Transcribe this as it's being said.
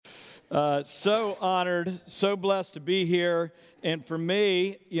So honored, so blessed to be here. And for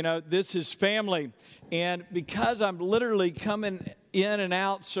me, this is family. And because I'm literally coming in and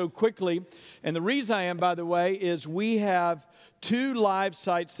out so quickly, and the reason I am, by the way, is we have 2 live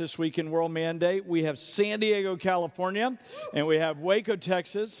sites this week in World Mandate. We have San Diego, California, and we have Waco,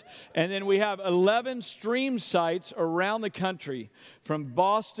 Texas, and then we have 11 stream sites around the country, from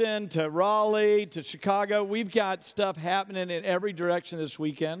Boston to Raleigh to Chicago. We've got stuff happening in every direction this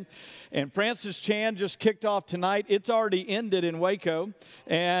weekend. And Francis Chan just kicked off tonight. It's already ended in Waco,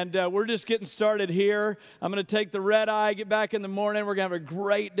 and we're just getting started here. I'm going to take the red eye, get back in the morning. We're going to have a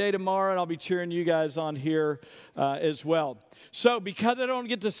great day tomorrow, and I'll be cheering you guys on here as well. So because I don't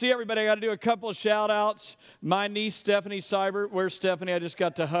get to see everybody, I got to do a couple of shout-outs. My niece, Stephanie Seibert. Where's Stephanie? I just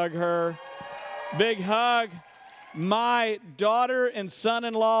got to hug her. Big hug. My daughter and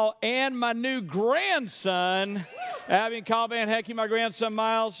son-in-law and my new grandson, Abby and Kyle Van Hecky, my grandson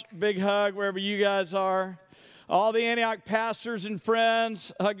Miles. Big hug wherever you guys are. All the Antioch pastors and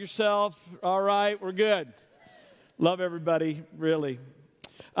friends, hug yourself. All right, we're good. Love everybody, really.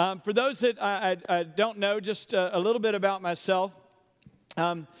 For those that I don't know, just a little bit about myself.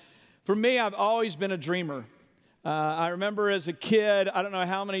 For me, I've always been a dreamer. I remember as a kid, I don't know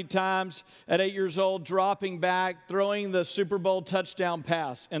how many times at 8 years old, dropping back, throwing the Super Bowl touchdown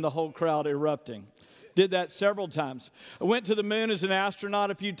pass, and the whole crowd erupting. Did that several times. I went to the moon as an astronaut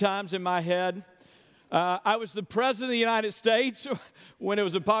a few times in my head. I was the president of the United States when it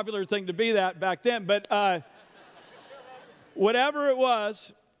was a popular thing to be that back then. But whatever it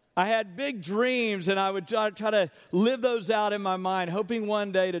was, I had big dreams, and I would try to live those out in my mind, hoping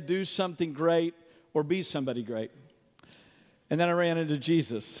one day to do something great or be somebody great. And then I ran into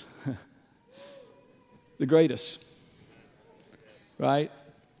Jesus, the greatest, right?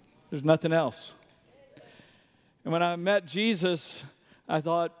 There's nothing else. And when I met Jesus, I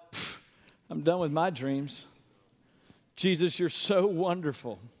thought, I'm done with my dreams. Jesus, you're so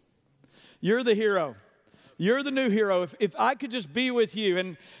wonderful. You're the hero. You're the new hero. If I could just be with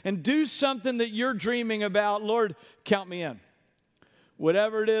you and do something that you're dreaming about, Lord, count me in.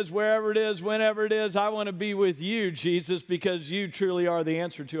 Whatever it is, wherever it is, whenever it is, I want to be with you, Jesus, because you truly are the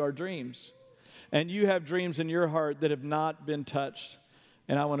answer to our dreams. And you have dreams in your heart that have not been touched.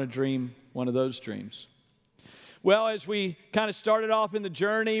 And I want to dream one of those dreams. Well, as we kind of started off in the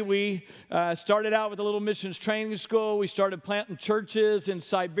journey, we started out with a little missions training school. We started planting churches in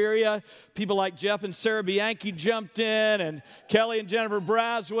Siberia. People like Jeff and Sarah Bianchi jumped in, and Kelly and Jennifer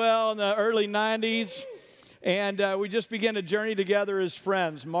Braswell in the early 90s. And we just began a journey together as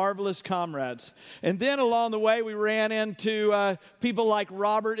friends, marvelous comrades. And then along the way, we ran into people like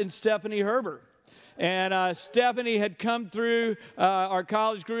Robert and Stephanie Herbert. And Stephanie had come through our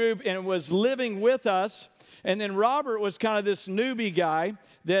college group and was living with us. And then Robert was kind of this newbie guy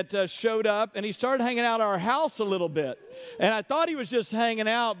that showed up, and he started hanging out at our house a little bit. And I thought he was just hanging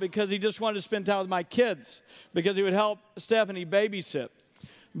out because he just wanted to spend time with my kids, because he would help Stephanie babysit.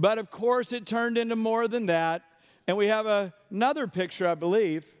 But of course, it turned into more than that. And we have another picture, I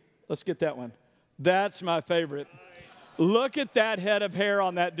believe. Let's get that one. That's my favorite. Look at that head of hair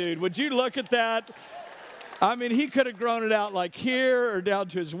on that dude. Would you look at that? I mean, he could have grown it out like here or down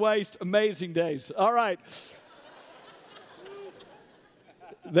to his waist. Amazing days. All right.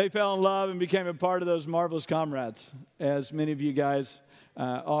 They fell in love and became a part of those marvelous comrades, as many of you guys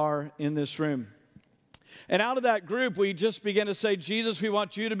are in this room. And out of that group, we just began to say, Jesus, we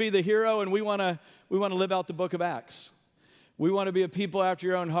want you to be the hero, and we want to live out the book of Acts. We want to be a people after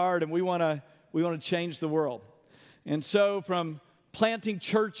your own heart, and we want to change the world. And so from planting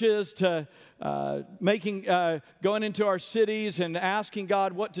churches to going into our cities and asking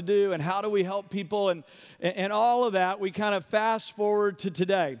God what to do and how do we help people and all of that, we kind of fast forward to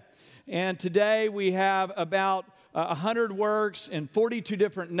today. And today we have about 100 works in 42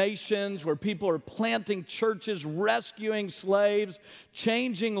 different nations where people are planting churches, rescuing slaves,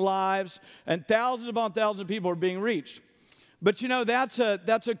 changing lives, and thousands upon thousands of people are being reached. But that's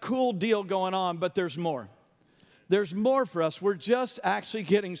a cool deal going on, but there's more. There's more for us. We're just actually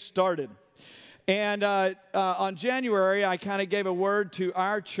getting started. And on January, I kind of gave a word to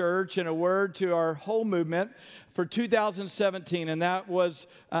our church and a word to our whole movement for 2017, and that was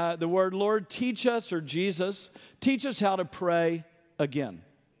the word, Lord, teach us, or Jesus, teach us how to pray again.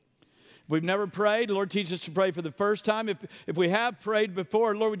 If we've never prayed, Lord, teach us to pray for the first time. If we have prayed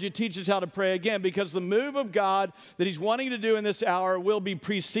before, Lord, would you teach us how to pray again? Because the move of God that he's wanting to do in this hour will be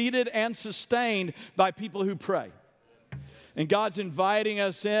preceded and sustained by people who pray. And God's inviting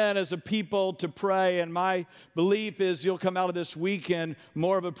us in as a people to pray. And my belief is you'll come out of this weekend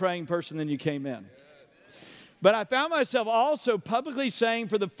more of a praying person than you came in. But I found myself also publicly saying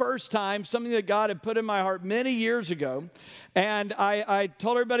for the first time something that God had put in my heart many years ago. And I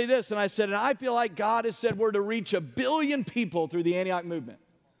told everybody this, and I said, and I feel like God has said we're to reach 1 billion people through the Antioch movement.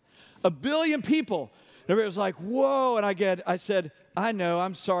 1 billion people. And everybody was like, whoa. And I said, I know,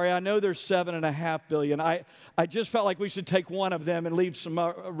 I'm sorry. I know there's 7.5 billion. I just felt like we should take one of them and leave some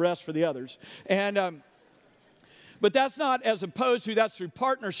rest for the others. And but that's not as opposed to, that's through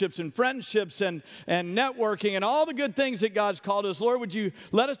partnerships and friendships and networking and all the good things that God's called us. Lord, would you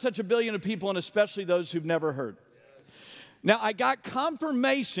let us touch 1 billion of people, and especially those who've never heard. Now, I got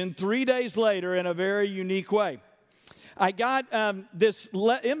confirmation 3 days later in a very unique way. I got this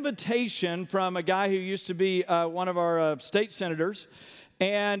invitation from a guy who used to be one of our state senators,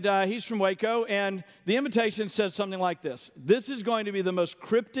 and he's from Waco, and the invitation said something like this: this is going to be the most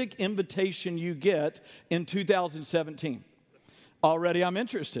cryptic invitation you get in 2017. Already I'm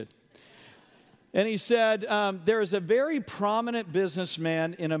interested. And he said, there is a very prominent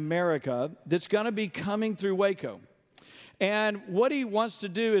businessman in America that's going to be coming through Waco. And what he wants to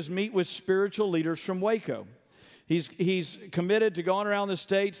do is meet with spiritual leaders from Waco. He's committed to going around the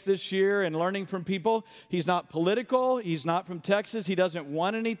states this year and learning from people. He's not political. He's not from Texas. He doesn't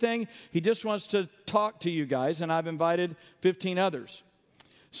want anything. He just wants to talk to you guys, and I've invited 15 others.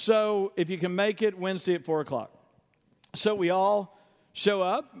 So if you can make it, Wednesday at 4 o'clock. So we all show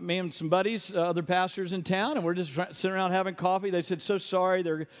up, me and some buddies, other pastors in town, and we're just sitting around having coffee. They said, so sorry,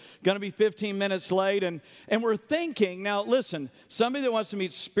 they're going to be 15 minutes late. And we're thinking, now listen, somebody that wants to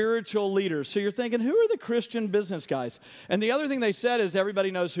meet spiritual leaders. So you're thinking, who are the Christian business guys? And the other thing they said is everybody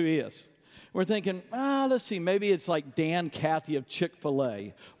knows who he is. We're thinking, let's see, maybe it's like Dan Cathy of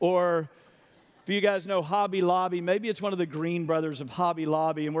Chick-fil-A. Or if you guys know Hobby Lobby, maybe it's one of the Green brothers of Hobby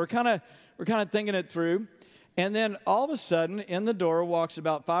Lobby. And we're kind of thinking it through. And then all of a sudden, in the door walks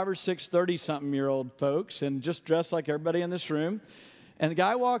about 5 or 6 30-something-year-old folks, and just dressed like everybody in this room. And the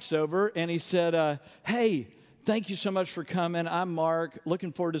guy walks over, and he said, hey, thank you so much for coming. I'm Mark.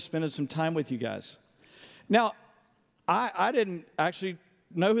 Looking forward to spending some time with you guys. Now, I didn't actually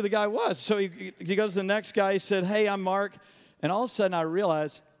know who the guy was. So he goes to the next guy. He said, hey, I'm Mark. And all of a sudden, I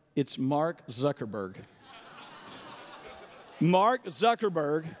realized it's Mark Zuckerberg. Mark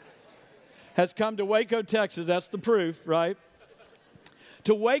Zuckerberg has come to Waco, Texas. That's the proof, right?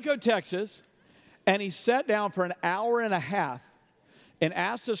 To Waco, Texas, and he sat down for an hour and a half and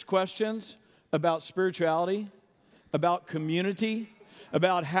asked us questions about spirituality, about community,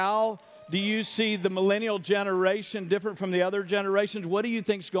 about how do you see the millennial generation different from the other generations? What do you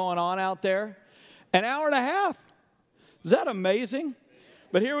think's going on out there? An hour and a half. Is that amazing?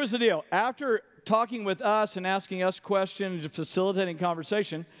 But here was the deal. After talking with us and asking us questions and facilitating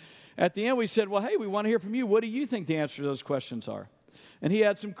conversation, at the end, we said, well, hey, we want to hear from you. What do you think the answer to those questions are? And he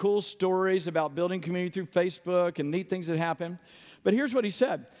had some cool stories about building community through Facebook and neat things that happen. But here's what he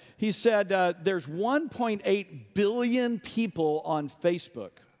said. He said there's 1.8 billion people on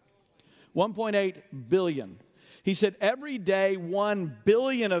Facebook. 1.8 billion. He said every day, 1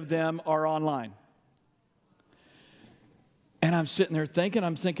 billion of them are online. And I'm sitting there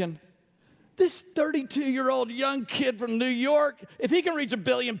thinking, this 32-year-old young kid from New York, if he can reach 1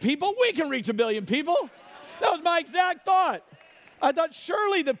 billion people, we can reach 1 billion people. That was my exact thought. I thought,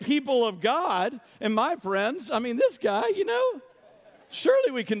 surely the people of God and my friends, this guy,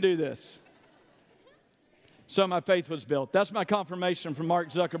 surely we can do this. So my faith was built. That's my confirmation from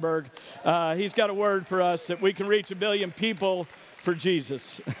Mark Zuckerberg. He's got a word for us that we can reach 1 billion people for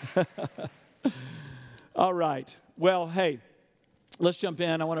Jesus. All right. Well, hey, let's jump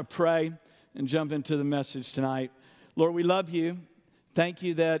in. I want to pray and jump into the message tonight. Lord, we love you. Thank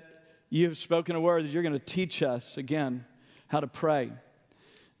you that you have spoken a word that you're going to teach us again how to pray.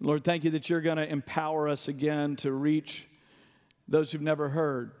 Lord, thank you that you're going to empower us again to reach those who've never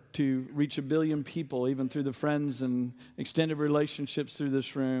heard, to reach 1 billion people, even through the friends and extended relationships through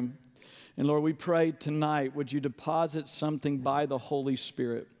this room. And Lord, we pray tonight, would you deposit something by the Holy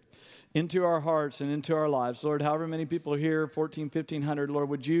Spirit into our hearts and into our lives. Lord, however many people are here, 1,500, Lord,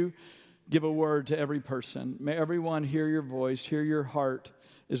 would you give a word to every person. May everyone hear your voice, hear your heart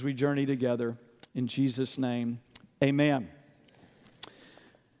as we journey together. In Jesus' name, amen.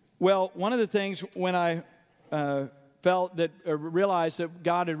 Well, one of the things when I realized that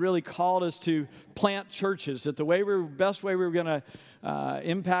God had really called us to plant churches, that the best way we were going to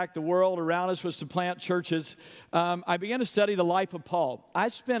impact the world around us was to plant churches, I began to study the life of Paul. I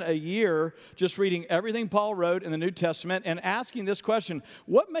spent a year just reading everything Paul wrote in the New Testament and asking this question: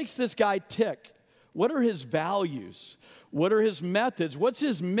 what makes this guy tick? What are his values? What are his methods? What's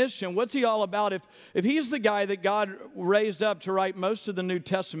his mission? What's he all about? If he's the guy that God raised up to write most of the New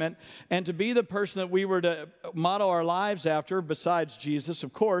Testament and to be the person that we were to model our lives after, besides Jesus,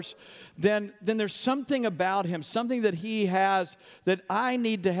 of course, then there's something about him, something that he has that I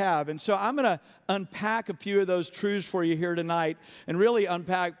need to have. And so I'm going to unpack a few of those truths for you here tonight and really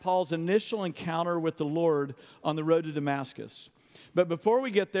unpack Paul's initial encounter with the Lord on the road to Damascus. But before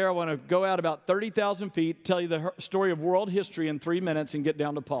we get there, I want to go out about 30,000 feet, tell you the story of world history in 3 minutes, and get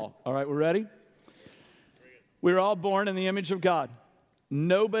down to Paul. All right, we're ready? We were all born in the image of God.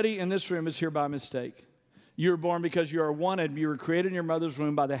 Nobody in this room is here by mistake. You were born because you are wanted. You were created in your mother's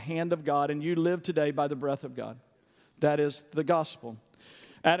womb by the hand of God, and you live today by the breath of God. That is the gospel.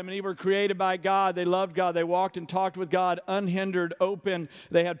 Adam and Eve were created by God. They loved God. They walked and talked with God unhindered, open.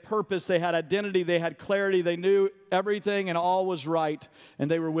 They had purpose. They had identity. They had clarity. They knew everything and all was right,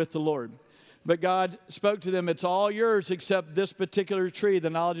 and they were with the Lord. But God spoke to them, it's all yours except this particular tree, the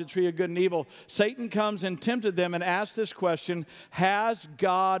knowledge of the tree of good and evil. Satan comes and tempted them and asked this question, has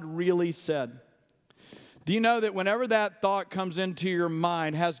God really said? Do you know that whenever that thought comes into your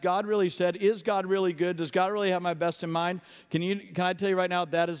mind, has God really said, is God really good? Does God really have my best in mind? Can I tell you right now,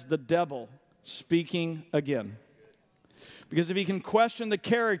 that is the devil speaking again. Because if he can question the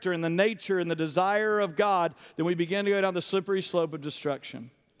character and the nature and the desire of God, then we begin to go down the slippery slope of destruction.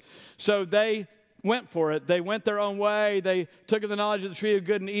 So they went for it. They went their own way. They took the knowledge of the tree of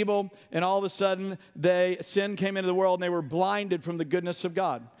good and evil, and all of a sudden, sin came into the world, and they were blinded from the goodness of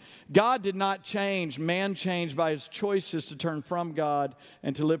God. God did not change. Man changed by his choices to turn from God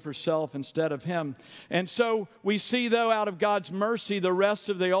and to live for self instead of him. And so we see, though, out of God's mercy, the rest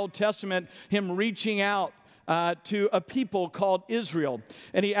of the Old Testament, him reaching out to a people called Israel.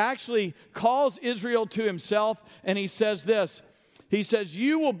 And he actually calls Israel to himself, and he says this. He says,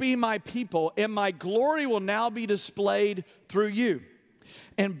 you will be my people, and my glory will now be displayed through you.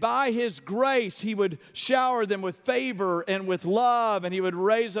 And by his grace, he would shower them with favor and with love, and he would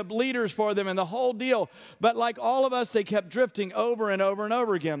raise up leaders for them and the whole deal. But like all of us, they kept drifting over and over and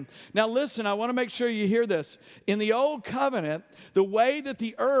over again. Now listen, I want to make sure you hear this. In the old covenant, the way that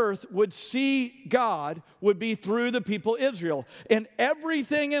the earth would see God would be through the people Israel. And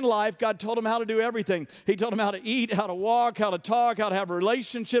everything in life, God told them how to do everything. He told them how to eat, how to walk, how to talk, how to have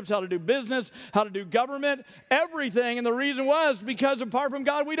relationships, how to do business, how to do government, everything. And the reason was because apart from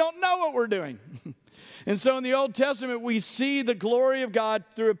God, we don't know what we're doing. And so in the Old Testament, we see the glory of God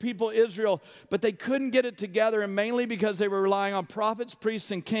through a people Israel, but they couldn't get it together, and mainly because they were relying on prophets,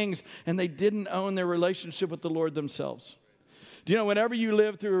 priests, and kings, and they didn't own their relationship with the Lord themselves. Do you know, whenever you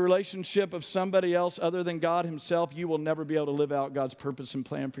live through a relationship of somebody else other than God himself, you will never be able to live out God's purpose and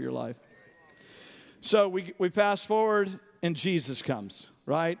plan for your life. So we fast forward, and Jesus comes,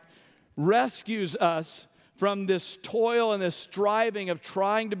 right? Rescues us from this toil and this striving of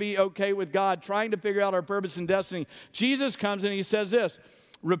trying to be okay with God, trying to figure out our purpose and destiny. Jesus comes and he says this,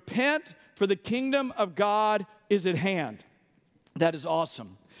 repent, for the kingdom of God is at hand. That is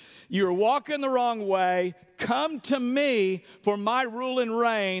awesome. You're walking the wrong way. Come to me, for my rule and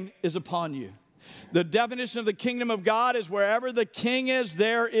reign is upon you. The definition of the kingdom of God is wherever the king is,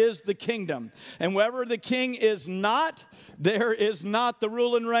 there is the kingdom. And wherever the king is not, there is not the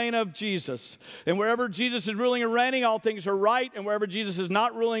rule and reign of Jesus. And wherever Jesus is ruling and reigning, all things are right. And wherever Jesus is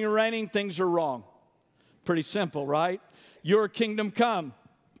not ruling and reigning, things are wrong. Pretty simple, right? Your kingdom come,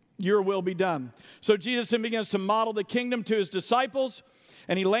 your will be done. So Jesus then begins to model the kingdom to his disciples.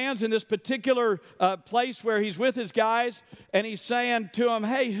 And he lands in this particular place where he's with his guys. And he's saying to them,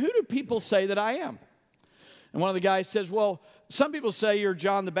 hey, who do people say that I am? And one of the guys says, well, some people say you're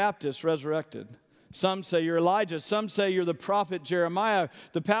John the Baptist resurrected. Some say you're Elijah. Some say you're the prophet Jeremiah,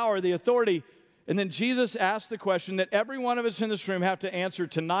 the power, the authority. And then Jesus asked the question that every one of us in this room have to answer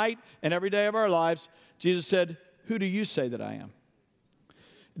tonight and every day of our lives. Jesus said, who do you say that I am?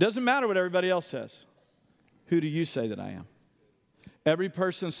 It doesn't matter what everybody else says. Who do you say that I am? Every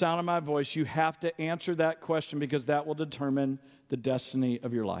person sound of my voice, you have to answer that question because that will determine the destiny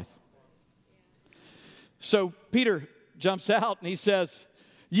of your life. So Peter jumps out and he says,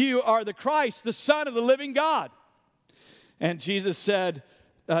 you are the Christ, the Son of the living God. And Jesus said,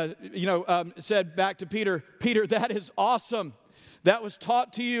 said back to Peter, Peter, that is awesome. That was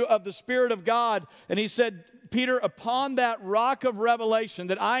taught to you of the Spirit of God. And he said, Peter, upon that rock of revelation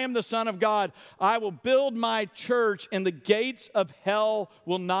that I am the Son of God, I will build my church and the gates of hell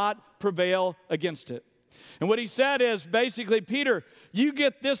will not prevail against it. And what he said is basically, Peter, you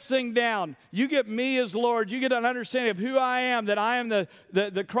get this thing down. You get me as Lord. You get an understanding of who I am, that I am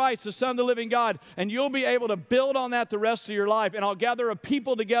the Christ, the Son of the living God. And you'll be able to build on that the rest of your life. And I'll gather a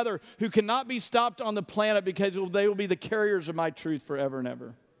people together who cannot be stopped on the planet because they will be the carriers of my truth forever and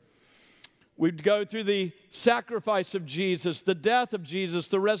ever. We'd go through the sacrifice of Jesus, the death of Jesus,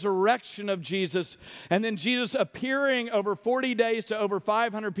 the resurrection of Jesus, and then Jesus appearing over 40 days to over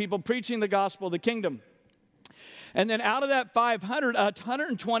 500 people, preaching the gospel of the kingdom. And then out of that 500,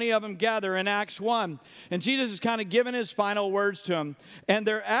 120 of them gather in Acts 1. And Jesus is kind of giving his final words to them. And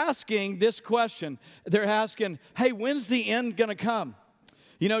they're asking this question. They're asking, hey, when's the end going to come?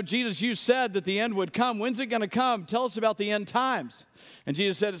 You know, Jesus, you said that the end would come. When's it going to come? Tell us about the end times. And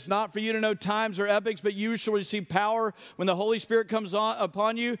Jesus said, it's not for you to know times or epochs, but you shall receive power when the Holy Spirit comes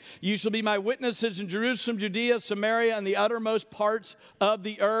upon you. You shall be my witnesses in Jerusalem, Judea, Samaria, and the uttermost parts of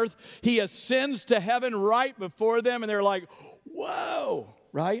the earth. He ascends to heaven right before them, and they're like, whoa,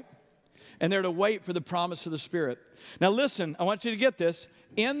 right? And they're to wait for the promise of the Spirit. Now listen, I want you to get this.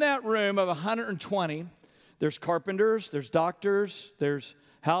 In that room of 120, there's carpenters, there's doctors, there's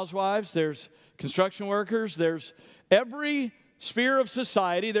housewives, there's construction workers, there's every sphere of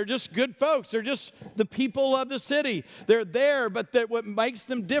society. They're just good folks. They're just the people of the city. They're there, but what makes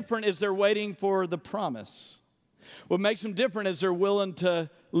them different is they're waiting for the promise. What makes them different is they're willing to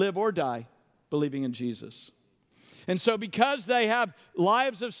live or die believing in Jesus. And so because they have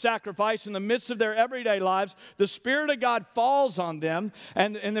lives of sacrifice in the midst of their everyday lives, the Spirit of God falls on them.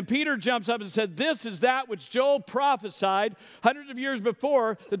 And then Peter jumps up and said, this is that which Joel prophesied hundreds of years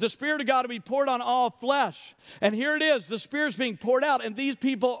before, that the Spirit of God will be poured on all flesh. And here it is, the Spirit's being poured out, and these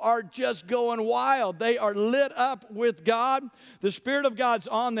people are just going wild. They are lit up with God. The Spirit of God's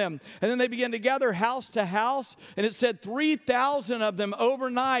on them. And then they begin to gather house to house, and it said 3,000 of them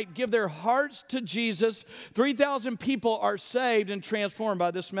overnight give their hearts to Jesus. 3,000 people are saved and transformed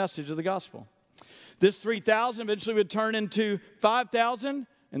by this message of the gospel. This 3,000 eventually would turn into 5,000.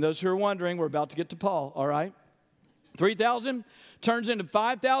 And those who are wondering, we're about to get to Paul, all right? 3,000 turns into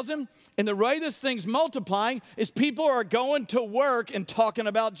 5,000. And the way this thing's multiplying is people are going to work and talking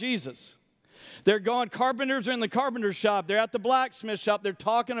about Jesus. They're going, carpenters are in the carpenter shop. They're at the blacksmith shop. They're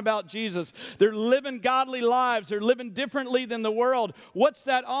talking about Jesus. They're living godly lives. They're living differently than the world. What's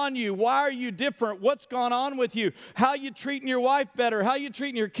that on you? Why are you different? What's gone on with you? How are you treating your wife better? How are you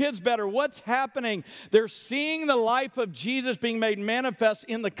treating your kids better? What's happening? They're seeing the life of Jesus being made manifest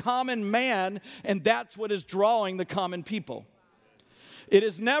in the common man, and that's what is drawing the common people. It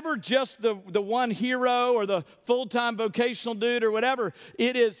is never just the one hero or the full-time vocational dude or whatever.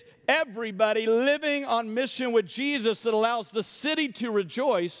 It is everybody living on mission with Jesus that allows the city to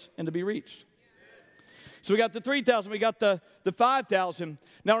rejoice and to be reached. So we got the 3,000, we got the 5,000.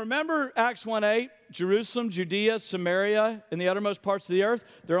 Now remember Acts 1:8, Jerusalem, Judea, Samaria, and the uttermost parts of the earth.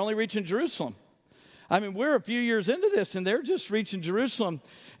 They're only reaching Jerusalem. I mean, we're a few years into this, and they're just reaching Jerusalem.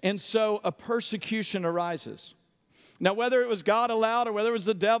 And so a persecution arises. Now, whether it was God allowed or whether it was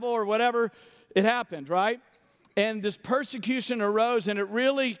the devil or whatever, it happened, right? And this persecution arose, and it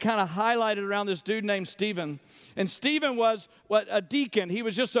really kind of highlighted around this dude named Stephen. And Stephen was a deacon. He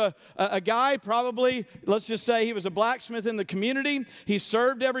was just a guy, probably, let's just say he was a blacksmith in the community. He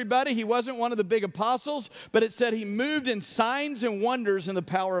served everybody. He wasn't one of the big apostles, but it said he moved in signs and wonders in the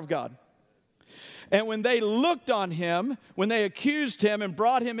power of God. And when they looked on him, when they accused him and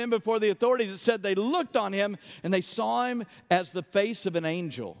brought him in before the authorities, it said they looked on him and they saw him as the face of an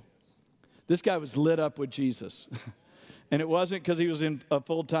angel. This guy was lit up with Jesus. And it wasn't because he was a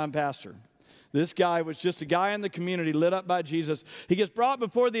full-time pastor. This guy was just a guy in the community lit up by Jesus. He gets brought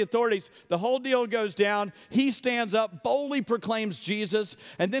before the authorities. The whole deal goes down. He stands up, boldly proclaims Jesus,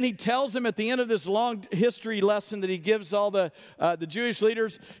 and then he tells them at the end of this long history lesson that he gives all the Jewish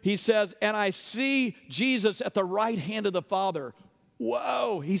leaders, he says, and I see Jesus at the right hand of the Father.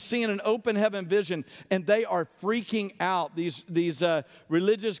 Whoa, he's seeing an open heaven vision, and they are freaking out. These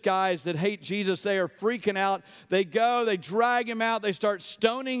religious guys that hate Jesus, they are freaking out. They go, they drag him out, they start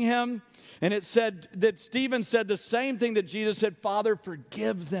stoning him. And it said that Stephen said the same thing that Jesus said, Father,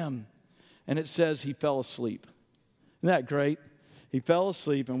 forgive them. And it says he fell asleep. Isn't that great? He fell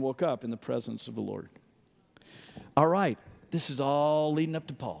asleep and woke up in the presence of the Lord. All right, this is all leading up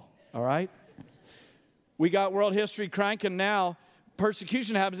to Paul, all right? We got world history cranking now.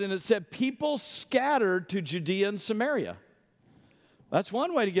 Persecution happens, and it said people scattered to Judea and Samaria. That's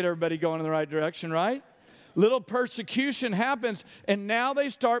one way to get everybody going in the right direction, right? Little persecution happens, and now they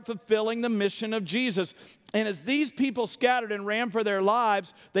start fulfilling the mission of Jesus. And as these people scattered and ran for their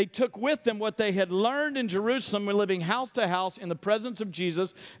lives, they took with them what they had learned in Jerusalem when living house to house in the presence of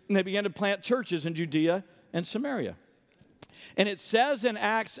Jesus, and they began to plant churches in Judea and Samaria. And it says in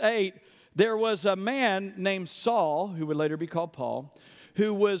Acts 8, there was a man named Saul, who would later be called Paul,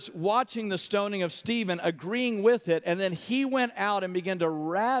 who was watching the stoning of Stephen, agreeing with it, and then he went out and began to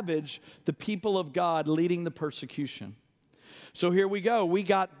ravage the people of God, leading the persecution. So here we go. We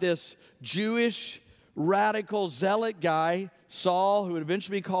got this Jewish, radical, zealot guy, Saul, who would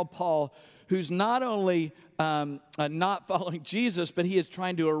eventually be called Paul, who's not only not following Jesus, but he is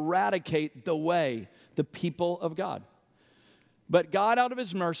trying to eradicate the way, the people of God. But God, out of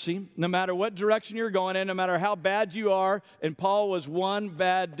his mercy, no matter what direction you're going in, no matter how bad you are, and Paul was one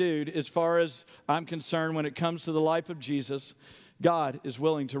bad dude as far as I'm concerned when it comes to the life of Jesus, God is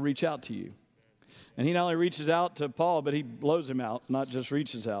willing to reach out to you. And he not only reaches out to Paul, but he blows him out, not just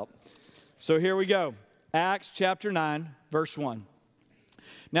reaches out. So here we go. Acts chapter 9, verse 1.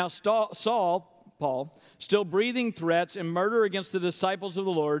 Now Saul, Paul, still breathing threats and murder against the disciples of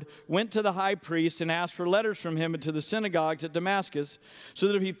the Lord, went to the high priest and asked for letters from him and to the synagogues at Damascus, so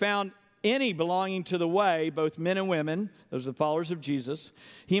that if he found any belonging to the way, both men and women, those are the followers of Jesus,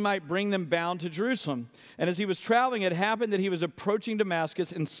 he might bring them bound to Jerusalem. And as he was traveling, it happened that he was approaching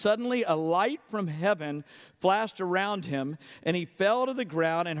Damascus, and suddenly a light from heaven flashed around him, and he fell to the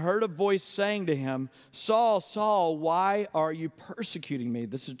ground and heard a voice saying to him, Saul, Saul, why are you persecuting me?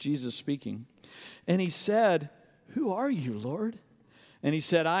 This is Jesus speaking. And he said, who are you, Lord? And he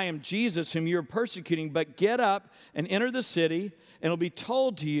said, I am Jesus whom you are persecuting, but get up and enter the city, and it'll be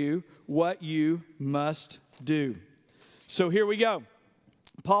told to you what you must do. So here we go.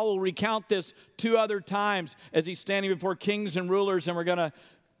 Paul will recount this 2 other times as he's standing before kings and rulers, and we're going to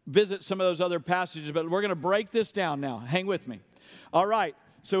visit some of those other passages, but we're going to break this down now. Hang with me. All right.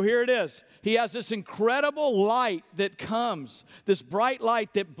 So here it is. He has this incredible light that comes, this bright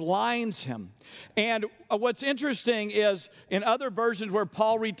light that blinds him. And what's interesting is in other versions where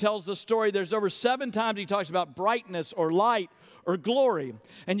Paul retells the story, there's over 7 times he talks about brightness or light or glory.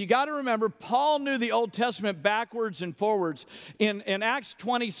 And you got to remember, Paul knew the Old Testament backwards and forwards. In Acts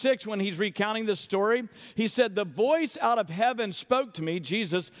 26, when he's recounting this story, he said, the voice out of heaven spoke to me,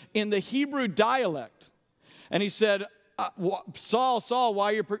 Jesus, in the Hebrew dialect. And he said, Saul, Saul,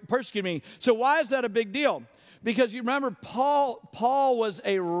 why are you persecuting me? So why is that a big deal? Because you remember, Paul was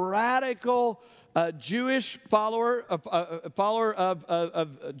a radical Jewish follower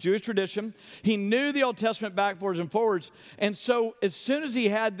of Jewish tradition. He knew the Old Testament backwards and forwards. And so as soon as he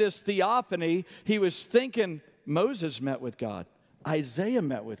had this theophany, he was thinking, Moses met with God. Isaiah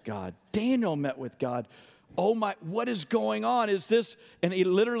met with God. Daniel met with God. Oh my, what is going on? Is this? And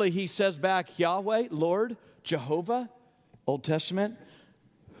he says back, Yahweh, Lord, Jehovah, Old Testament,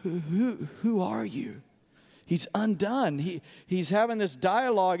 who are you? He's undone. He's having this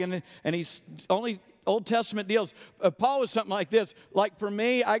dialogue, and he's only Old Testament deals. Paul was something like this. Like for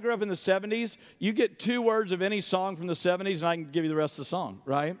me, I grew up in the 70s. You get 2 words of any song from the 70s, and I can give you the rest of the song,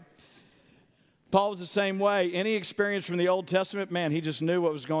 right? Paul was the same way. Any experience from the Old Testament, man, he just knew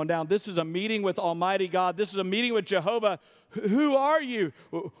what was going down. This is a meeting with Almighty God. This is a meeting with Jehovah. Who are you?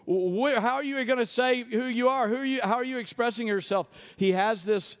 How are you going to say who you are? How are you expressing yourself? He has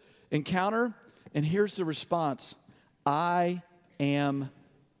this encounter, and here's the response. I am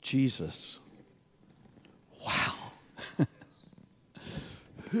Jesus. Wow.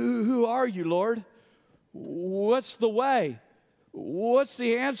 Who are you, Lord? What's the way? What's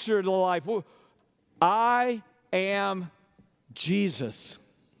the answer to life? I am Jesus.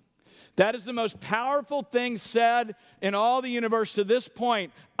 That is the most powerful thing said in all the universe to this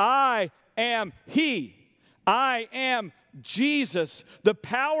point. I am He. I am Jesus. The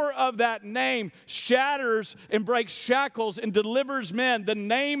power of that name shatters and breaks shackles and delivers men. The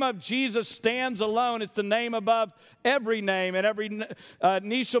name of Jesus stands alone. It's the name above every name, and every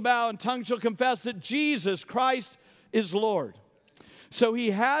knee shall bow and tongue shall confess that Jesus Christ is Lord. So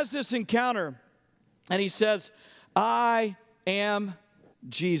he has this encounter, and he says, I am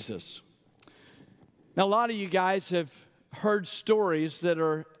Jesus. Now, a lot of you guys have heard stories that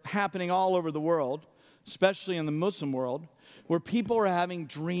are happening all over the world, especially in the Muslim world, where people are having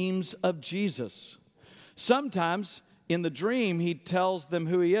dreams of Jesus. Sometimes in the dream, he tells them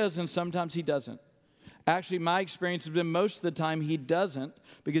who he is, and sometimes he doesn't. Actually, my experience has been most of the time he doesn't,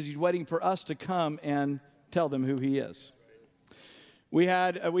 because he's waiting for us to come and tell them who he is. We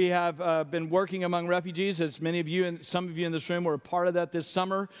have been working among refugees, as many of you and some of you in this room were a part of that this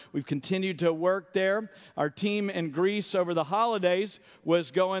summer. We've continued to work there. Our team in Greece over the holidays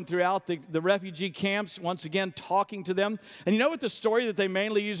was going throughout the refugee camps, once again talking to them. And you know what the story that they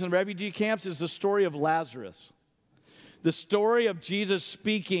mainly use in refugee camps is? The story of Lazarus. The story of Jesus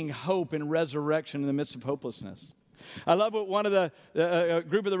speaking hope and resurrection in the midst of hopelessness. I love what one of the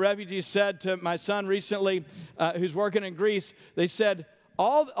group of the refugees said to my son recently, who's working in Greece. They said,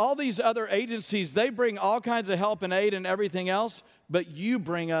 all these other agencies, they bring all kinds of help and aid and everything else, but you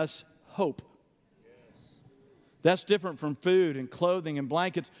bring us hope. Yes. That's different from food and clothing and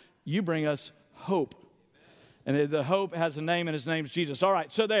blankets. You bring us hope. And the hope has a name, and his name's Jesus. All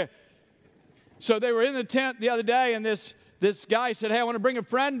right, so they were in the tent the other day, and this guy said, hey, I want to bring a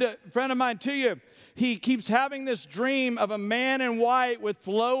friend of mine to you. He keeps having this dream of a man in white with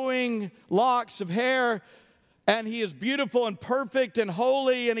flowing locks of hair, and he is beautiful and perfect and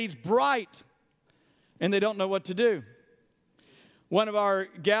holy, and he's bright, and they don't know what to do. One of our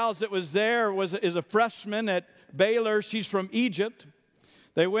gals that was there is a freshman at Baylor. She's from Egypt.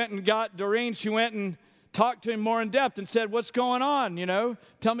 They went and got Doreen. She went and talked to him more in depth and said, what's going on,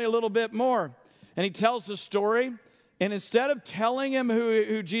 Tell me a little bit more. And he tells the story. And instead of telling him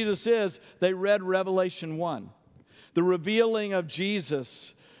who Jesus is, they read Revelation 1. The revealing of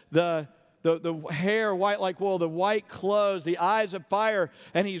Jesus, the hair white like wool, the white clothes, the eyes of fire.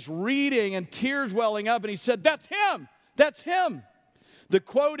 And he's reading and tears welling up. And he said, that's him. That's him. The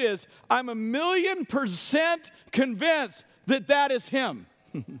quote is, I'm 1,000,000% convinced that is him.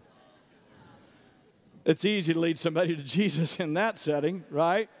 It's easy to lead somebody to Jesus in that setting,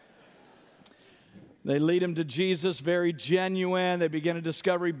 right? They lead him to Jesus, very genuine. They begin a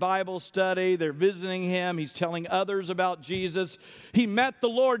discovery Bible study. They're visiting him. He's telling others about Jesus. He met the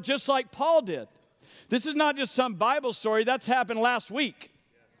Lord just like Paul did. This is not just some Bible story. That's happened last week.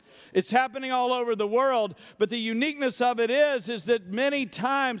 It's happening all over the world. But the uniqueness of it is that many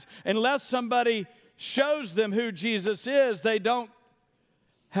times, unless somebody shows them who Jesus is, they don't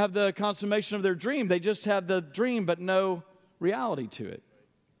have the consummation of their dream. They just have the dream, but no reality to it.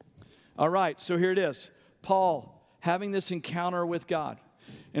 All right, so here it is. Paul having this encounter with God.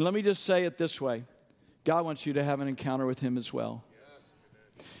 And let me just say it this way. God wants you to have an encounter with him as well.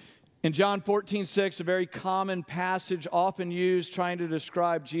 Yes. In John 14:6, a very common passage often used trying to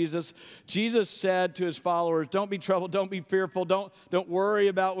describe Jesus, Jesus said to his followers, don't be troubled, don't be fearful, don't worry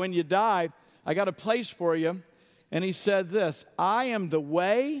about when you die. I got a place for you. And he said this, I am the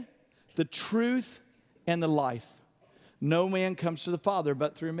way, the truth, and the life. No man comes to the Father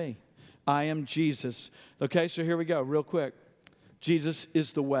but through me. I am Jesus. Okay, so here we go, real quick. Jesus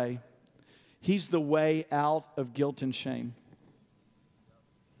is the way. He's the way out of guilt and shame.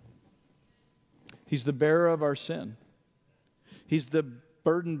 He's the bearer of our sin. He's the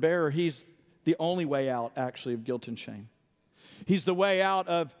burden bearer. He's the only way out, actually, of guilt and shame. He's the way out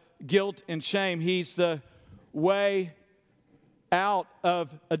of guilt and shame. He's the way out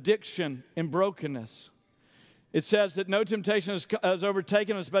of addiction and brokenness. It says that no temptation has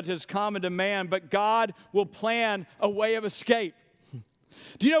overtaken us, but is common to man. But God will plan a way of escape.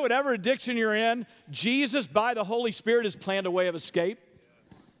 Do you know whatever addiction you're in, Jesus, by the Holy Spirit, has planned a way of escape?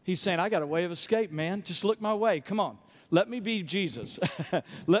 He's saying, I got a way of escape, man. Just look my way. Come on. Let me be Jesus.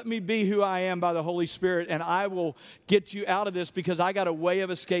 Let me be who I am by the Holy Spirit, and I will get you out of this because I got a way of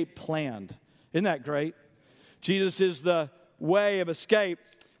escape planned. Isn't that great? Jesus is the way of escape.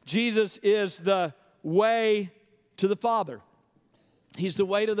 Jesus is the way to the Father. He's the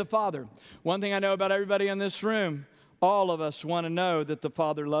way to the Father. One thing I know about everybody in this room, all of us want to know that the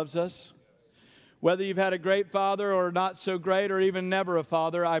Father loves us. Whether you've had a great father or not so great or even never a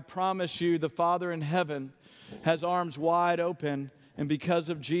father, I promise you the Father in heaven has arms wide open, and because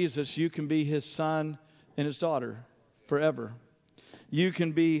of Jesus, you can be his son and his daughter forever. You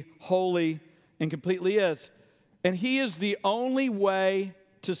can be holy and completely his. And he is the only way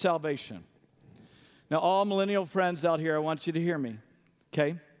to salvation. Now, all millennial friends out here, I want you to hear me,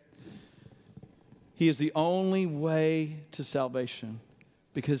 okay? He is the only way to salvation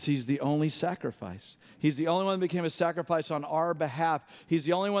because he's the only sacrifice. He's the only one that became a sacrifice on our behalf. He's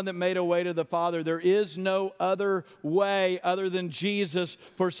the only one that made a way to the Father. There is no other way other than Jesus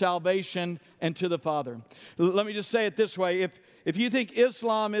for salvation and to the Father. Let me just say it this way. If you think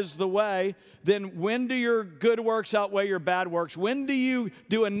Islam is the way, then when do your good works outweigh your bad works? When do you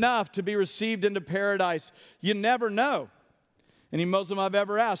do enough to be received into paradise? You never know. Any Muslim I've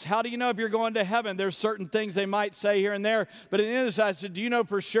ever asked, how do you know if you're going to heaven? There's certain things they might say here and there, but at the end of this, I said, do you know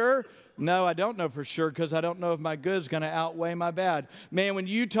for sure? No, I don't know for sure because I don't know if my good is going to outweigh my bad. Man, when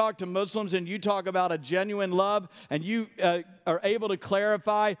you talk to Muslims and you talk about a genuine love and you are able to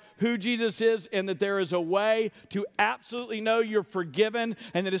clarify who Jesus is and that there is a way to absolutely know you're forgiven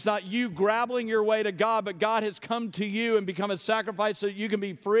and that it's not you grappling your way to God, but God has come to you and become a sacrifice so that you can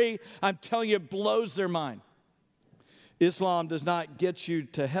be free, I'm telling you, it blows their mind. Islam does not get you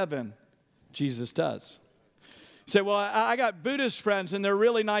to heaven. Jesus does. You say, well, I got Buddhist friends and they're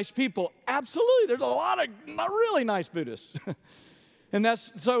really nice people. Absolutely. There's a lot of really nice Buddhists. And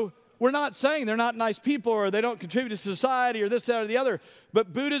so we're not saying they're not nice people or they don't contribute to society or this, that, or the other.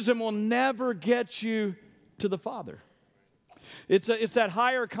 But Buddhism will never get you to the Father. It's that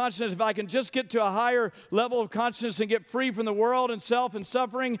higher consciousness. If I can just get to a higher level of consciousness and get free from the world and self and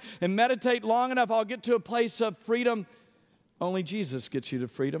suffering and meditate long enough, I'll get to a place of freedom. Only Jesus gets you to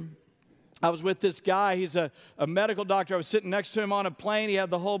freedom. I was with this guy. He's a medical doctor. I was sitting next to him on a plane. He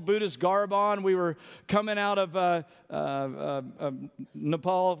had the whole Buddhist garb on. We were coming out of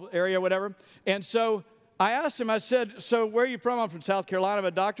Nepal area, whatever. And so I asked him, I said, so where are you from? I'm from South Carolina. I'm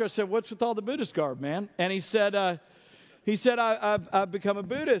a doctor. I said, what's with all the Buddhist garb, man? And he said, I've become a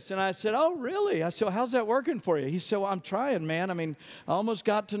Buddhist. And I said, oh, really? I said, well, how's that working for you? He said, well, I'm trying, man. I mean, I almost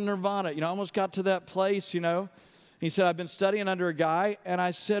got to nirvana, I almost got to that place, He said, I've been studying under a guy. And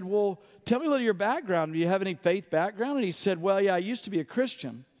I said, well, tell me a little of your background. Do you have any faith background? And he said, well, yeah, I used to be a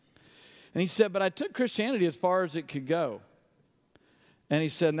Christian. And he said, but I took Christianity as far as it could go. And he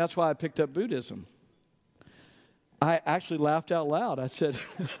said, and that's why I picked up Buddhism. I actually laughed out loud. I said,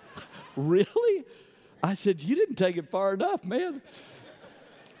 really? I said, you didn't take it far enough, man.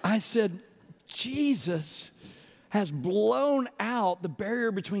 I said, Jesus has blown out the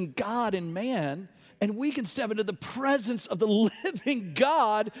barrier between God and man, and we can step into the presence of the living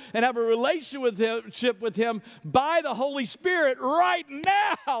God and have a relationship with Him by the Holy Spirit right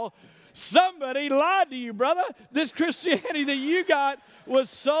now. Somebody lied to you, brother. This Christianity that you got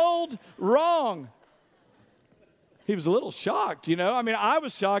was sold wrong. He was a little shocked, I mean, I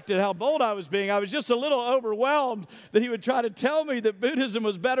was shocked at how bold I was being. I was just a little overwhelmed that he would try to tell me that Buddhism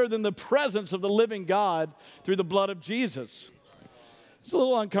was better than the presence of the living God through the blood of Jesus. It's a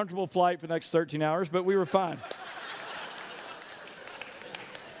little uncomfortable flight for the next 13 hours, but we were fine.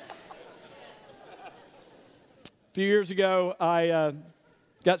 A few years ago, I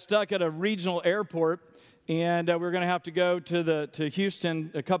got stuck at a regional airport, and we were going to have to go to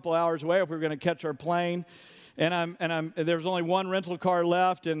Houston a couple hours away if we were going to catch our plane. And there was only one rental car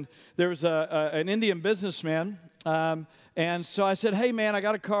left, and there was an Indian businessman. And so I said, hey, man, I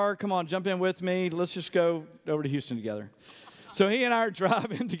got a car. Come on, jump in with me. Let's just go over to Houston together. So he and I are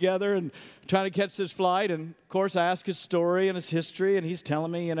driving together and trying to catch this flight. And, of course, I asked his story and his history, and he's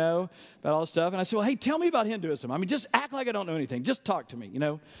telling me, about all this stuff. And I said, well, hey, tell me about Hinduism. I mean, just act like I don't know anything. Just talk to me,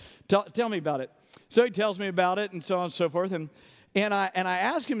 Tell me about it. So he tells me about it and so on and so forth. And I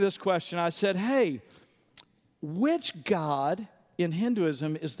asked him this question. I said, hey, which God in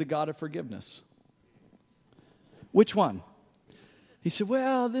Hinduism is the God of forgiveness? Which one? He said,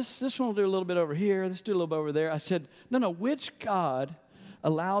 well, this one will do a little bit over here. This do a little bit over there. I said, no, which God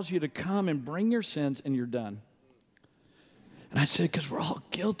allows you to come and bring your sins and you're done? And I said, because we're all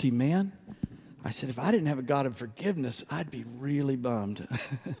guilty, man. I said, if I didn't have a God of forgiveness, I'd be really bummed.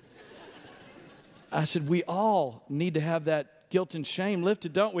 I said, we all need to have that guilt and shame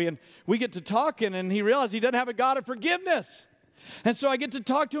lifted, don't we? And we get to talking, and he realized he doesn't have a God of forgiveness. And so I get to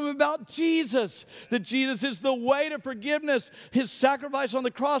talk to him about Jesus, that Jesus is the way to forgiveness. His sacrifice on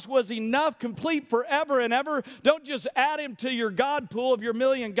the cross was enough, complete forever and ever. Don't just add him to your God pool of your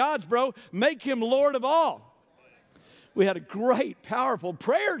million gods, bro. Make him Lord of all. We had a great, powerful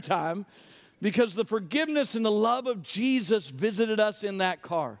prayer time because the forgiveness and the love of Jesus visited us in that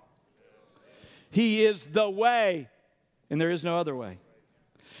car. He is the way, and there is no other way.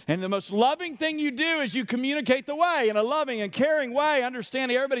 And the most loving thing you do is you communicate the way in a loving and caring way,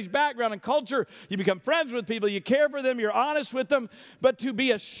 understanding everybody's background and culture. You become friends with people. You care for them. You're honest with them. But to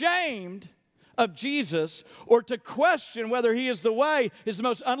be ashamed of Jesus or to question whether he is the way is the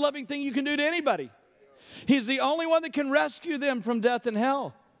most unloving thing you can do to anybody. He's the only one that can rescue them from death and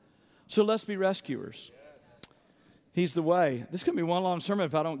hell. So let's be rescuers. He's the way. This is going to be one long sermon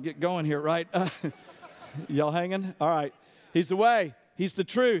if I don't get going here, right? Y'all hanging? All right. He's the way. He's the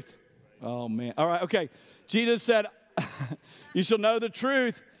truth. Oh, man. All right, okay. Jesus said, you shall know the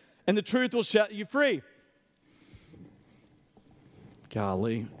truth, and the truth will set you free.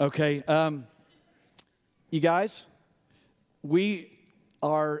 Golly. Okay. You guys, we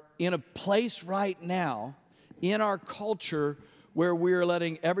are in a place right now in our culture where we're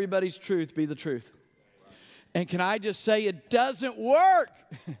letting everybody's truth be the truth. And can I just say it doesn't work?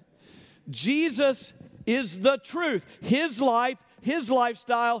 Jesus is the truth. His life, his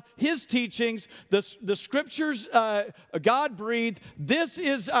lifestyle, his teachings, the scriptures God breathed, this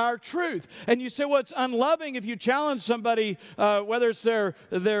is our truth. And you say, well, it's unloving if you challenge somebody, whether it's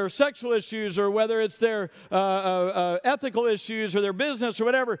their sexual issues or whether it's their ethical issues or their business or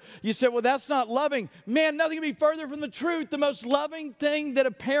whatever. You say, well, that's not loving. Man, nothing can be further from the truth. The most loving thing that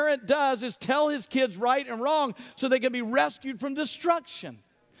a parent does is tell his kids right and wrong so they can be rescued from destruction.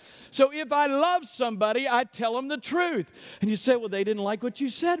 So if I love somebody, I tell them the truth. And you say, well, they didn't like what you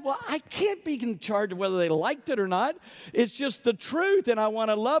said. Well, I can't be in charge of whether they liked it or not. It's just the truth, and I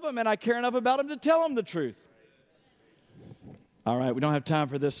want to love them, and I care enough about them to tell them the truth. All right, we don't have time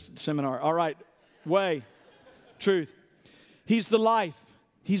for this seminar. All right, way, truth. He's the life.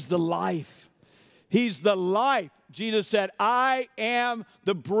 He's the life. He's the life. Jesus said, I am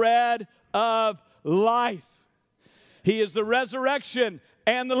the bread of life. He is the resurrection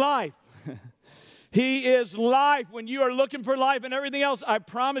and the life. He is life. When you are looking for life and everything else, I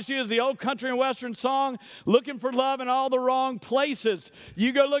promise you, is the old country and western song, looking for love in all the wrong places.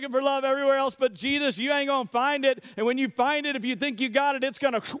 You go looking for love everywhere else but Jesus, you ain't going to find it. And when you find it, if you think you got it, it's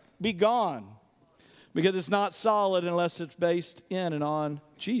going to be gone. Because it's not solid unless it's based in and on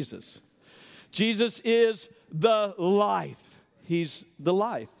Jesus. Jesus is the life. He's the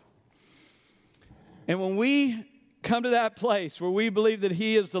life. And when we come to that place where we believe that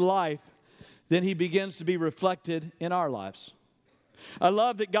he is the life, then he begins to be reflected in our lives. I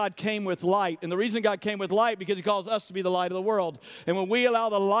love that God came with light. And the reason God came with light, because he calls us to be the light of the world. And when we allow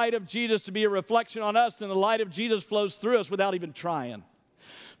the light of Jesus to be a reflection on us, then the light of Jesus flows through us without even trying.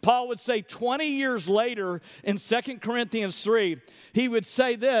 Paul would say 20 years later in 2 Corinthians 3, he would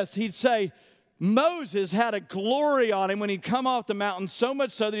say this. He'd say, Moses had a glory on him when he'd come off the mountain, so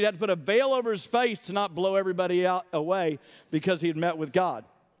much so that he had to put a veil over his face to not blow everybody away because he had met with God.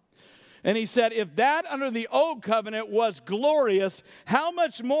 And he said, if that under the old covenant was glorious, how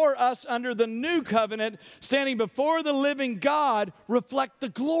much more us under the new covenant, standing before the living God, reflect the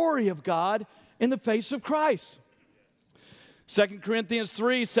glory of God in the face of Christ. 2 Corinthians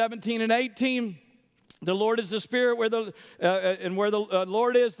 3, 17 and 18. The Lord is the Spirit, where the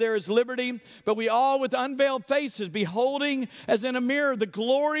Lord is, there is liberty. But we all, with unveiled faces, beholding as in a mirror the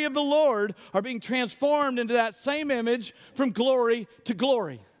glory of the Lord, are being transformed into that same image from glory to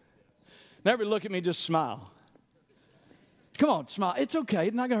glory. Now, everybody look at me, just smile. Come on, smile. It's okay.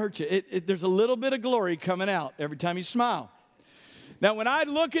 It's not going to hurt you. There's a little bit of glory coming out every time you smile. Now, when I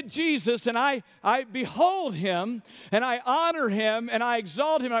look at Jesus and I behold him and I honor him and I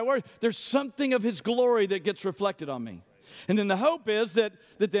exalt him and I worship, there's something of his glory that gets reflected on me. And then the hope is that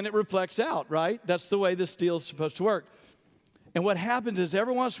then it reflects out, right? That's the way this deal is supposed to work. And what happens is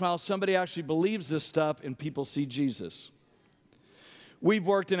every once in a while somebody actually believes this stuff and people see Jesus. We've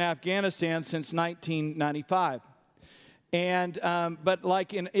worked in Afghanistan since 1995. But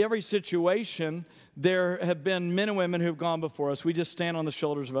like in every situation, there have been men and women who have gone before us. We just stand on the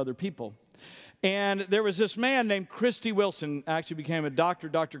shoulders of other people. And there was this man named Christy Wilson, actually became a doctor,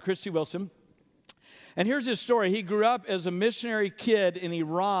 Dr. Christy Wilson. And here's his story. He grew up as a missionary kid in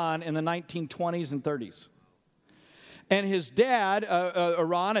Iran in the 1920s and 30s. And his dad,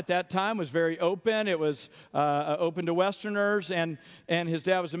 Iran at that time, was very open. It was open to Westerners. And his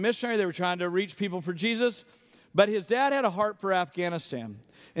dad was a missionary. They were trying to reach people for Jesus. But his dad had a heart for Afghanistan.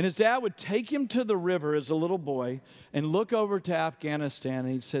 And his dad would take him to the river as a little boy and look over to Afghanistan.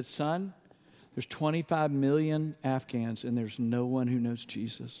 And he said, son, there's 25 million Afghans and there's no one who knows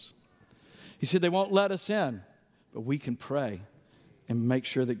Jesus. He said, they won't let us in, but we can pray and make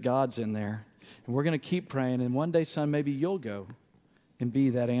sure that God's in there. And we're going to keep praying. And one day, son, maybe you'll go and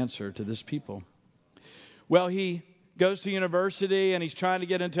be that answer to this people. Well, he goes to university and he's trying to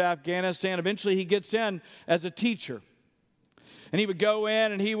get into Afghanistan. Eventually, he gets in as a teacher. And he would go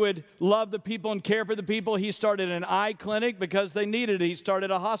in and he would love the people and care for the people. He started an eye clinic because they needed it. He started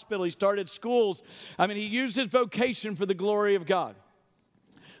a hospital. He started schools. I mean, he used his vocation for the glory of God.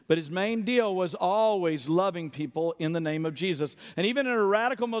 But his main deal was always loving people in the name of Jesus. And even in a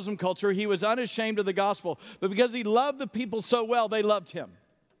radical Muslim culture, he was unashamed of the gospel. But because he loved the people so well, they loved him.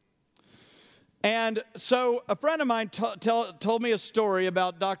 And so a friend of mine told me a story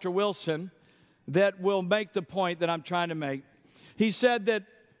about Dr. Wilson that will make the point that I'm trying to make. He said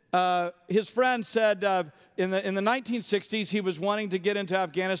that his friend said in the 1960s he was wanting to get into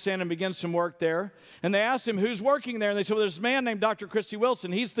Afghanistan and begin some work there. And they asked him, who's working there? And they said, well, there's a man named Dr. Christy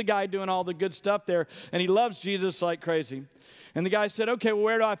Wilson. He's the guy doing all the good stuff there. And he loves Jesus like crazy. And the guy said, okay, well,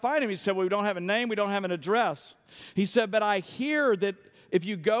 where do I find him? He said, well, we don't have a name. We don't have an address. He said, but I hear that if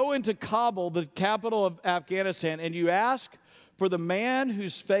you go into Kabul, the capital of Afghanistan, and you ask for the man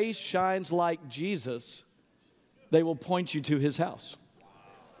whose face shines like Jesus, they will point you to his house.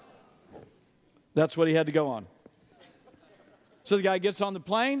 That's what he had to go on. So the guy gets on the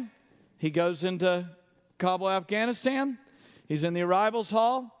plane. He goes into Kabul, Afghanistan. He's in the arrivals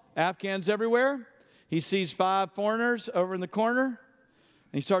hall. Afghans everywhere. He sees 5 foreigners over in the corner. And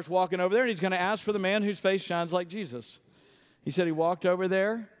he starts walking over there, and he's going to ask for the man whose face shines like Jesus. He said he walked over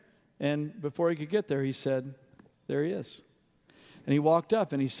there, and before he could get there, he said, there he is. And he walked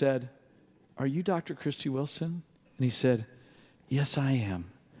up, and he said, are you Dr. Christy Wilson? And he said, yes, I am.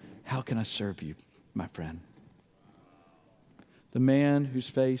 How can I serve you, my friend? The man whose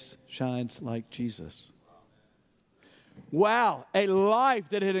face shines like Jesus. Wow, a life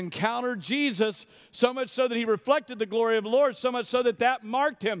that had encountered Jesus, so much so that he reflected the glory of the Lord, so much so that that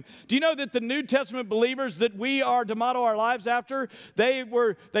marked him. Do you know that the New Testament believers that we are to model our lives after, they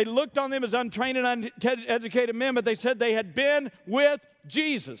looked on them as untrained and uneducated men, but they said they had been with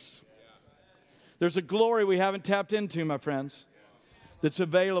Jesus. There's a glory we haven't tapped into, my friends, that's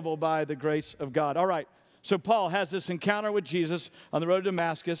available by the grace of God. All right, so Paul has this encounter with Jesus on the road to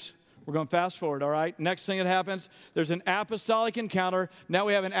Damascus. We're going fast forward, all right? Next thing that happens, there's an apostolic encounter. Now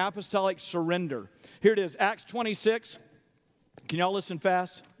we have an apostolic surrender. Here it is, Acts 26. Can y'all listen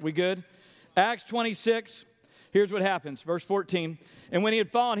fast? We good? Acts 26. Here's what happens, verse 14. And when he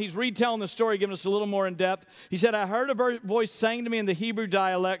had fallen, he's retelling the story, giving us a little more in depth. He said, I heard a voice saying to me in the Hebrew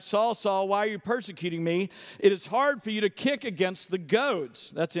dialect, Saul, Saul, why are you persecuting me? It is hard for you to kick against the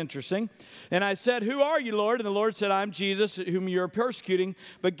goads. That's interesting. And I said, who are you, Lord? And the Lord said, I'm Jesus, whom you are persecuting.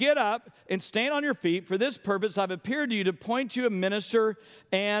 But get up and stand on your feet. For this purpose I've appeared to you to point you a minister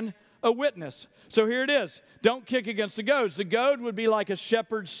and a witness. So here it is. Don't kick against the goads. The goad would be like a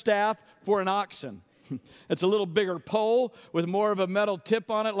shepherd's staff for an oxen. It's a little bigger pole with more of a metal tip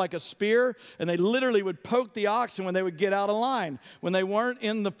on it like a spear, and they literally would poke the oxen when they would get out of line. When they weren't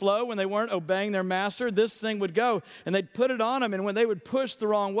in the flow, when they weren't obeying their master, this thing would go, and they'd put it on them, and when they would push the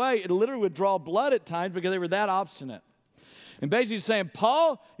wrong way, it literally would draw blood at times because they were that obstinate. And basically saying,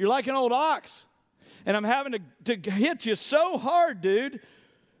 Paul, you're like an old ox, and I'm having to hit you so hard, dude.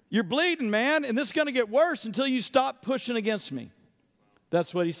 You're bleeding, man, and this is going to get worse until you stop pushing against me.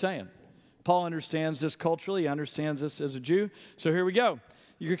 That's what he's saying. Paul understands this culturally. He understands this as a Jew. So here we go.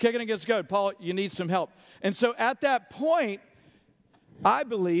 You're kicking against God. Paul, you need some help. And so at that point, I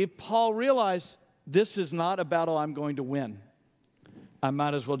believe Paul realized this is not a battle I'm going to win. I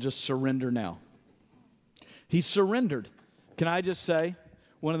might as well just surrender now. He surrendered. Can I just say,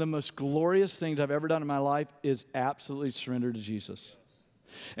 one of the most glorious things I've ever done in my life is absolutely surrender to Jesus.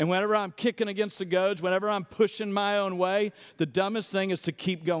 And whenever I'm kicking against the goads, whenever I'm pushing my own way, the dumbest thing is to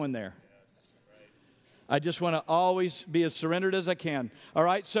keep going there. I just want to always be as surrendered as I can. All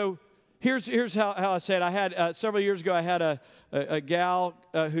right, so here's how I say it. I had, several years ago, I had a gal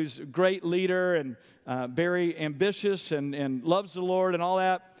who's a great leader and very ambitious and loves the Lord and all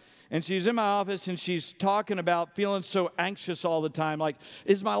that. And she's in my office, and she's talking about feeling so anxious all the time. Like,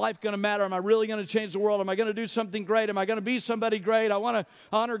 is my life going to matter? Am I really going to change the world? Am I going to do something great? Am I going to be somebody great? I want to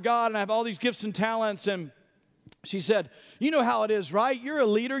honor God, and I have all these gifts and talents. And she said, you know how it is, right? You're a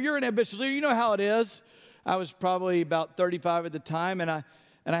leader. You're an ambitious leader. You know how it is. I was probably about 35 at the time, and I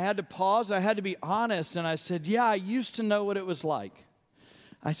had to pause. I had to be honest, and I said, yeah, I used to know what it was like.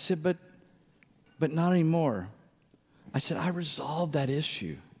 I said, but not anymore. I said, I resolved that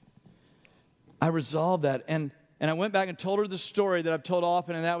issue. I resolved that, and I went back and told her the story that I've told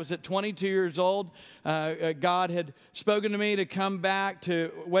often, and that was at 22 years old, God had spoken to me to come back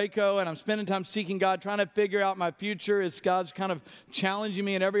to Waco, and I'm spending time seeking God, trying to figure out my future as God's kind of challenging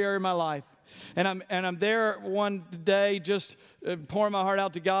me in every area of my life. And I'm there one day just pouring my heart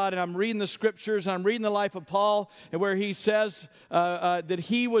out to God, and I'm reading the scriptures, and I'm reading the life of Paul, and where he says that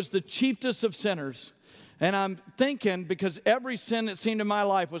he was the chiefest of sinners. And I'm thinking, because every sin that seemed in my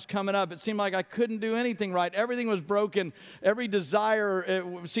life was coming up, it seemed like I couldn't do anything right. Everything was broken. Every desire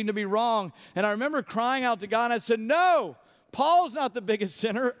seemed to be wrong. And I remember crying out to God, and I said, no, Paul's not the biggest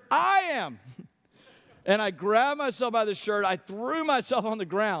sinner. I am. And I grabbed myself by the shirt. I threw myself on the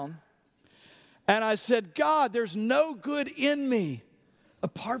ground. And I said, God, there's no good in me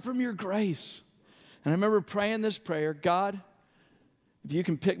apart from your grace. And I remember praying this prayer, God, if you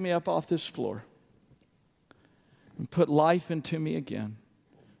can pick me up off this floor and put life into me again,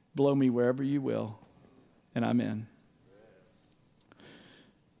 blow me wherever you will, and I'm in.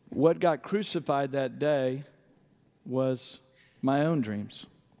 What got crucified that day was my own dreams.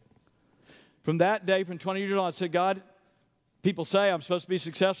 From that day, from 20 years old, I said, God, people say I'm supposed to be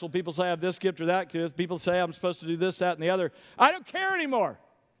successful. People say I have this gift or that gift. People say I'm supposed to do this, that, and the other. I don't care anymore.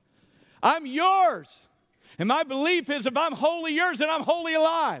 I'm yours. And my belief is if I'm wholly yours, then I'm wholly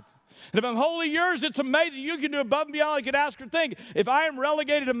alive. And if I'm wholly yours, it's amazing. You can do above and beyond all you could ask or think. If I am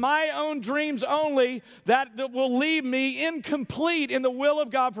relegated to my own dreams only, that will leave me incomplete in the will of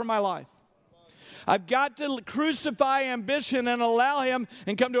God for my life. I've got to crucify ambition and allow him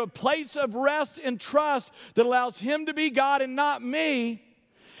and come to a place of rest and trust that allows him to be God and not me.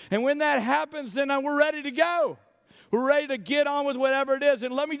 And when that happens, then we're ready to go. We're ready to get on with whatever it is.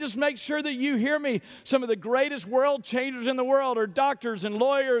 And let me just make sure that you hear me. Some of the greatest world changers in the world are doctors and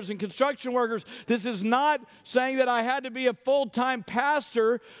lawyers and construction workers. This is not saying that I had to be a full-time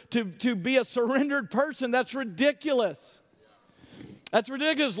pastor to be a surrendered person. That's ridiculous. That's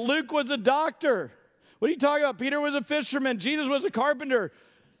ridiculous. Luke was a doctor. What are you talking about? Peter was a fisherman. Jesus was a carpenter.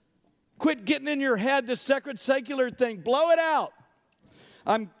 Quit getting in your head this secular thing. Blow it out.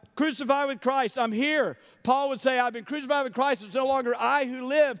 I'm crucified with Christ. I'm here. Paul would say, I've been crucified with Christ. It's no longer I who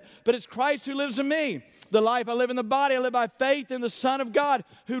live, but it's Christ who lives in me. The life I live in the body, I live by faith in the Son of God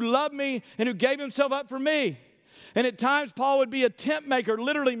who loved me and who gave himself up for me. And at times, Paul would be a tent maker,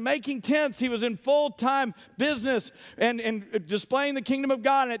 literally making tents. He was in full-time business and displaying the kingdom of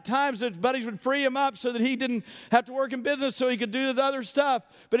God. And at times, his buddies would free him up so that he didn't have to work in business so he could do this other stuff.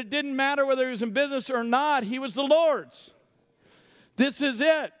 But it didn't matter whether he was in business or not. He was the Lord's. This is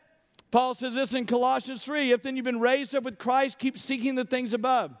it. Paul says this in Colossians 3. If then you've been raised up with Christ, keep seeking the things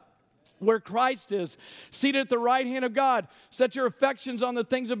above, where Christ is, seated at the right hand of God. Set your affections on the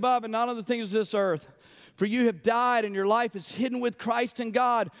things above and not on the things of this earth. For you have died, and your life is hidden with Christ in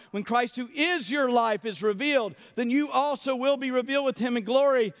God. When Christ, who is your life, is revealed, then you also will be revealed with him in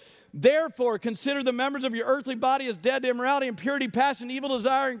glory. Therefore, consider the members of your earthly body as dead to immorality, impurity, passion, evil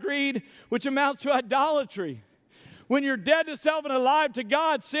desire, and greed, which amounts to idolatry. When you're dead to self and alive to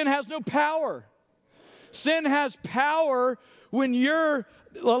God, sin has no power. Sin has power when you're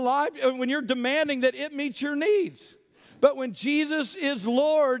alive, when you're demanding that it meets your needs. But when Jesus is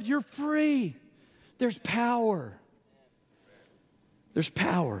Lord, you're free. There's power. There's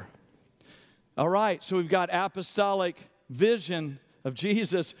power. All right, so we've got apostolic vision of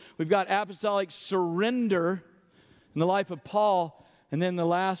Jesus. We've got apostolic surrender in the life of Paul. And then the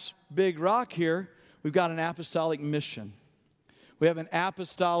last big rock here, we've got an apostolic mission. We have an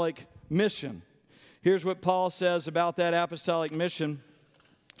apostolic mission. Here's what Paul says about that apostolic mission.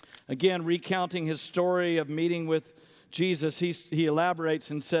 Again, recounting his story of meeting with Jesus, he elaborates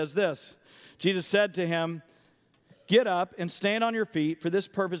and says this. Jesus said to him, get up and stand on your feet. For this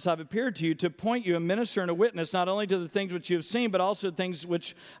purpose I've appeared to you, to appoint you a minister and a witness, not only to the things which you have seen, but also things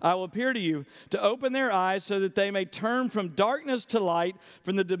which I will appear to you, to open their eyes so that they may turn from darkness to light,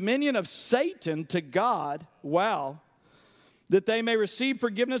 from the dominion of Satan to God. Wow. That they may receive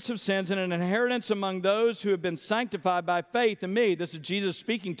forgiveness of sins and an inheritance among those who have been sanctified by faith in me. This is Jesus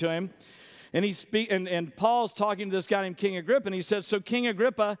speaking to him. And Paul's talking to this guy named King Agrippa, and he says, so King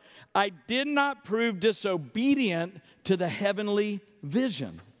Agrippa, I did not prove disobedient to the heavenly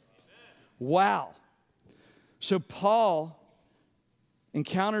vision. Wow. So Paul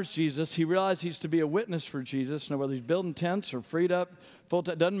encounters Jesus. He realizes he's to be a witness for Jesus. Now, whether he's building tents or freed up, full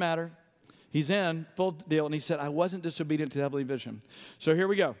time, doesn't matter. He's in, full deal. And he said, I wasn't disobedient to the heavenly vision. So here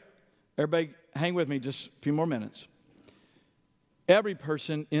we go. Everybody hang with me just a few more minutes. Every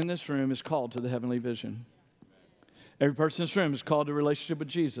person in this room is called to the heavenly vision. Every person in this room is called to a relationship with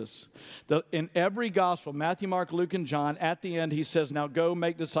Jesus. In every gospel, Matthew, Mark, Luke, and John, at the end, he says, now go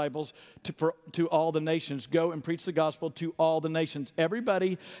make disciples to all the nations. Go and preach the gospel to all the nations.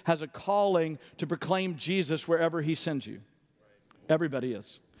 Everybody has a calling to proclaim Jesus wherever he sends you. Everybody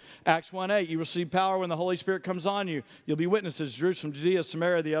is. Acts 1:8, you receive power when the Holy Spirit comes on you. You'll be witnesses, Jerusalem, Judea,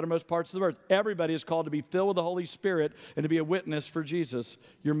 Samaria, the uttermost parts of the earth. Everybody is called to be filled with the Holy Spirit and to be a witness for Jesus.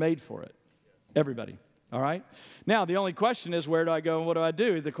 You're made for it. Everybody. All right? Now, the only question is, where do I go and what do I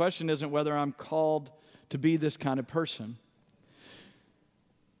do? The question isn't whether I'm called to be this kind of person.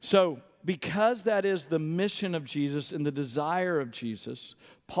 So, because that is the mission of Jesus and the desire of Jesus,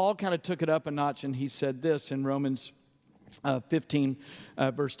 Paul kind of took it up a notch and he said this in Romans 15,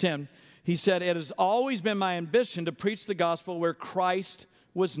 verse 10. He said, it has always been my ambition to preach the gospel where Christ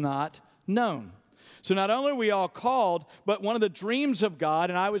was not known. So not only are we all called, but one of the dreams of God,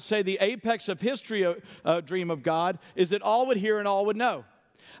 and I would say the apex of history dream of God, is that all would hear and all would know.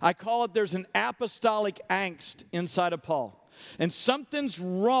 I call it there's an apostolic angst inside of Paul. And something's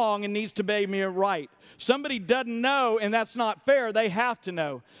wrong and needs to be made right. Somebody doesn't know, and that's not fair. They have to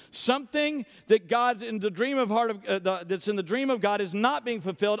know. Something that God's in the dream of heart of that's in the dream of God is not being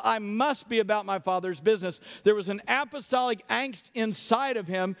fulfilled. I must be about my Father's business. There was an apostolic angst inside of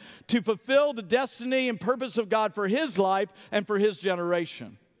him to fulfill the destiny and purpose of God for his life and for his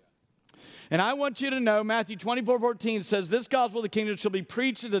generation. And I want you to know, Matthew 24:14 says, this gospel of the kingdom shall be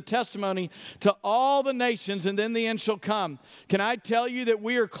preached as a testimony to all the nations, and then the end shall come. Can I tell you that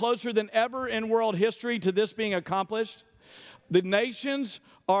we are closer than ever in world history to this being accomplished? The nations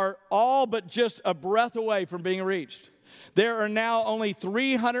are all but just a breath away from being reached. There are now only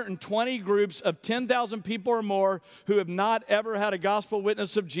 320 groups of 10,000 people or more who have not ever had a gospel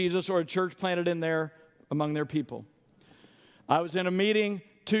witness of Jesus or a church planted in there among their people. I was in a meeting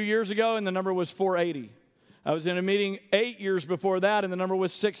 2 years ago, and the number was 480. I was in a meeting 8 years before that, and the number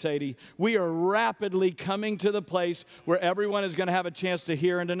was 680. We are rapidly coming to the place where everyone is going to have a chance to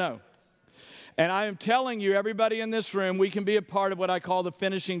hear and to know. And I am telling you, everybody in this room, we can be a part of what I call the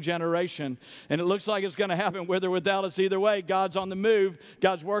finishing generation. And it looks like it's going to happen with or without us either way. God's on the move.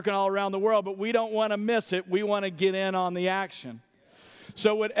 God's working all around the world, but we don't want to miss it. We want to get in on the action.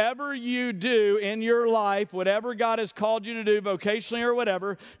 So whatever you do in your life, whatever God has called you to do vocationally or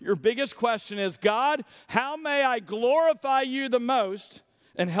whatever, your biggest question is, God, how may I glorify you the most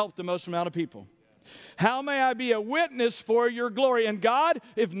and help the most amount of people? How may I be a witness for your glory? And God,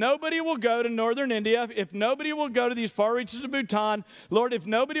 if nobody will go to northern India, if nobody will go to these far reaches of Bhutan, Lord, if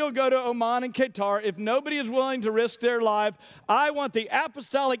nobody will go to Oman and Qatar, if nobody is willing to risk their life, I want the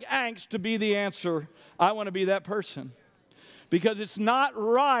apostolic angst to be the answer. I want to be that person. Because it's not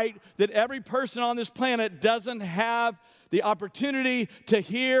right that every person on this planet doesn't have the opportunity to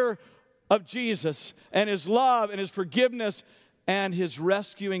hear of Jesus and his love and his forgiveness and his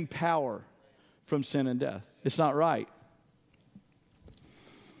rescuing power from sin and death. It's not right.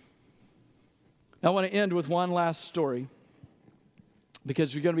 I want to end with one last story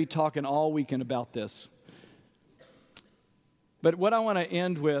because we're going to be talking all weekend about this. But what I want to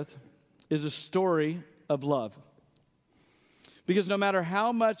end with is a story of love. Because no matter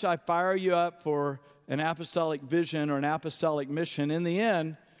how much I fire you up for an apostolic vision or an apostolic mission, in the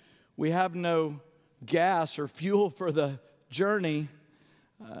end, we have no gas or fuel for the journey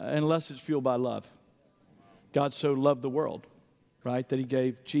unless it's fueled by love. God so loved the world, right, that he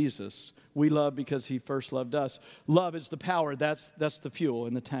gave Jesus. We love because he first loved us. Love is the power. That's the fuel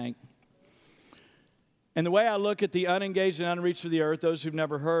in the tank. And the way I look at the unengaged and unreached of the earth, those who've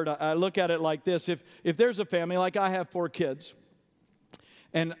never heard, I look at it like this. If there's a family, like I have 4 kids,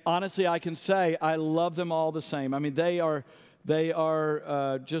 and honestly, I can say I love them all the same. I mean, they are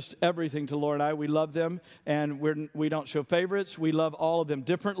just everything to Lord and I. We love them, and we don't show favorites. We love all of them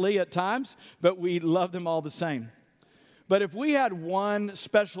differently at times, but we love them all the same. But if we had one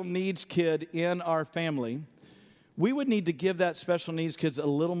special needs kid in our family, we would need to give that special needs kid a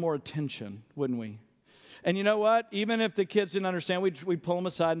little more attention, wouldn't we? And you know what? Even if the kids didn't understand, we'd pull them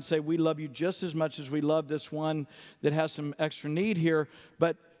aside and say, we love you just as much as we love this one that has some extra need here,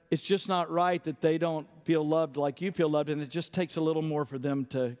 but it's just not right that they don't feel loved like you feel loved, and it just takes a little more for them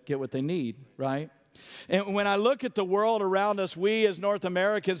to get what they need, right? And when I look at the world around us, we as North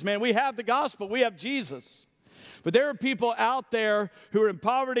Americans, man, we have the gospel, we have Jesus. But there are people out there who are in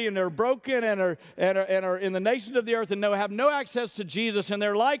poverty and they're broken and are in the nations of the earth and have no access to Jesus, and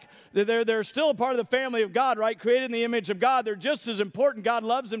they're still a part of the family of God, right? Created in the image of God. They're just as important. God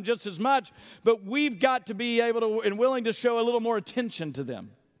loves them just as much. But we've got to be able to and willing to show a little more attention to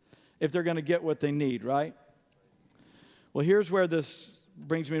them if they're going to get what they need, right? Well, here's where this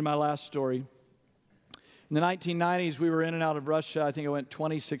brings me to my last story. In the 1990s, we were in and out of Russia. I think I went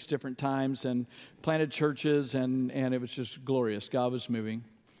 26 different times and planted churches, and it was just glorious. God was moving.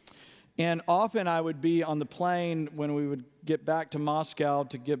 And often I would be on the plane when we would get back to Moscow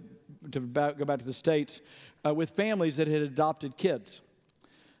to go back to the States with families that had adopted kids.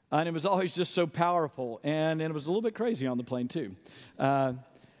 And it was always just so powerful. And it was a little bit crazy on the plane, too.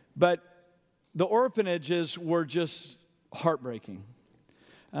 But the orphanages were just heartbreaking.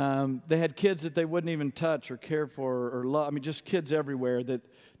 They had kids that they wouldn't even touch or care for or love. I mean, just kids everywhere that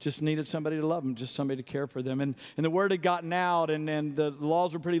just needed somebody to love them, just somebody to care for them. And the word had gotten out, and the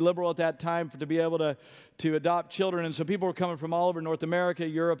laws were pretty liberal at that time to be able to adopt children. And so people were coming from all over North America,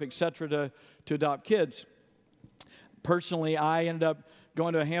 Europe, et cetera, to adopt kids. Personally, I ended up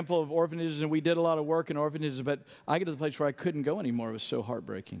going to a handful of orphanages, and we did a lot of work in orphanages, but I got to the place where I couldn't go anymore. It was so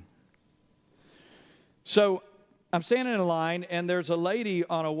heartbreaking. So I'm standing in a line, and there's a lady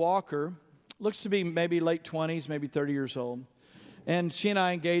on a walker, looks to be maybe late 20s, maybe 30 years old. And she and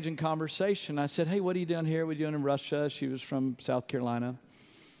I engage in conversation. I said, hey, what are you doing here? What are you doing in Russia? She was from South Carolina.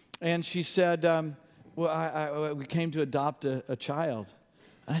 And she said, we came to adopt a child.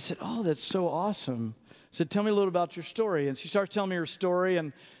 And I said, oh, that's so awesome. I said, tell me a little about your story. And she starts telling me her story,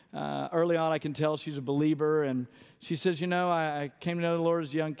 and early on I can tell she's a believer. And she says, I came to know the Lord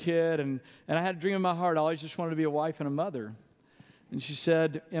as a young kid, and I had a dream in my heart. I always just wanted to be a wife and a mother. And she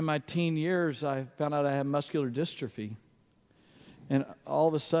said, in my teen years, I found out I had muscular dystrophy. And all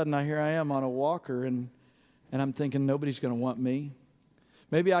of a sudden, here I am on a walker, and I'm thinking, nobody's going to want me.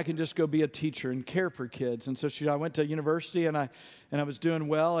 Maybe I can just go be a teacher and care for kids. And so I went to university, and I was doing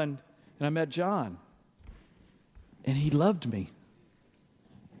well, and I met John. And he loved me.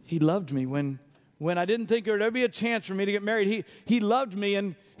 He loved me when I didn't think there would ever be a chance for me to get married. He loved me,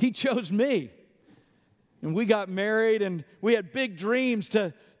 and he chose me. And we got married, and we had big dreams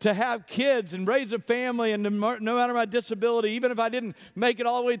to have kids and raise a family. And no matter my disability, even if I didn't make it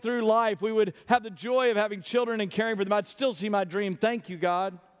all the way through life, we would have the joy of having children and caring for them. I'd still see my dream. Thank you,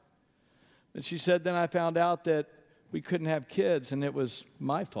 God. But she said, then I found out that we couldn't have kids, and it was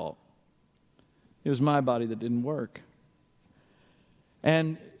my fault. It was my body that didn't work.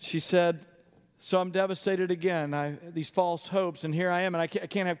 And she said, so I'm devastated again. These false hopes, and here I am, and I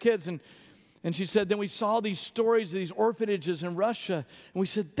can't have kids. And she said, then we saw these stories of these orphanages in Russia, and we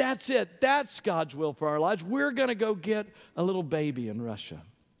said, that's it. That's God's will for our lives. We're going to go get a little baby in Russia.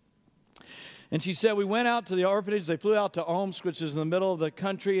 And she said, we went out to the orphanage. They flew out to Omsk, which is in the middle of the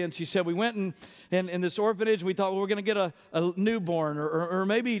country. And she said, we went in this orphanage. We thought, well, we're going to get a newborn or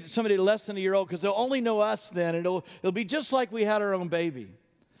maybe somebody less than a year old, because they'll only know us then. It'll be just like we had our own baby.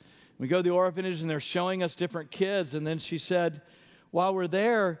 We go to the orphanage, and they're showing us different kids. And then she said, while we're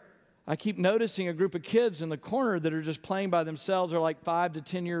there, I keep noticing a group of kids in the corner that are just playing by themselves. They're like 5 to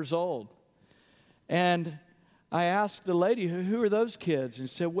 10 years old. And I asked the lady, who are those kids? And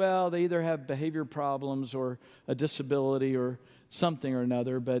she said, well, they either have behavior problems or a disability or something or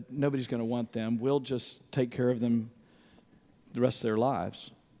another, but nobody's going to want them. We'll just take care of them the rest of their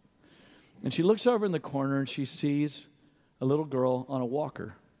lives. And she looks over in the corner, and she sees a little girl on a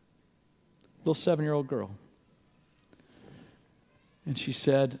walker, little 7-year-old girl. And she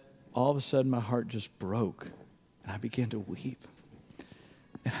said, all of a sudden, my heart just broke, and I began to weep.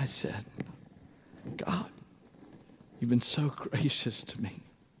 And I said, God, you've been so gracious to me.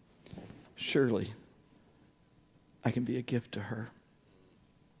 Surely, I can be a gift to her.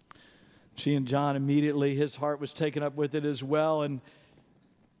 She and John immediately, his heart was taken up with it as well, and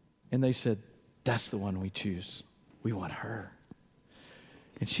they said, that's the one we choose. We want her.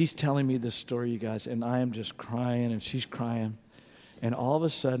 And she's telling me this story, you guys, and I am just crying, and she's crying. And all of a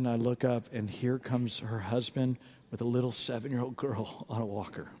sudden, I look up, and here comes her husband with a little 7-year-old girl on a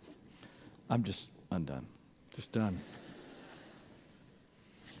walker. I'm just undone, just done.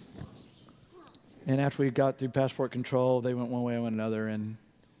 And after we got through passport control, they went one way, I went another, and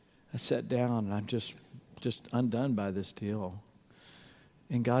I sat down, and I'm just undone by this deal.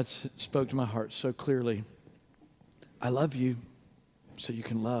 And God spoke to my heart so clearly. I love you so you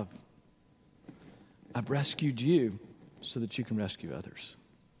can love. I've rescued you so that you can rescue others.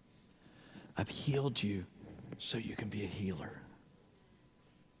 I've healed you so you can be a healer.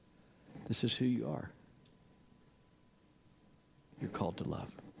 This is who you are. You're called to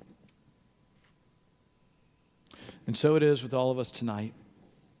love. And so it is with all of us tonight.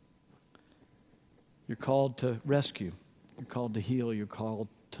 You're called to rescue. You're called to heal. You're called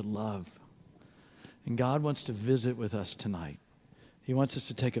to love. And God wants to visit with us tonight. He wants us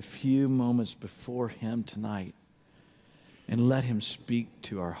to take a few moments before Him tonight and let Him speak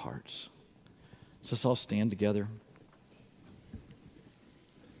to our hearts. So let's all stand together.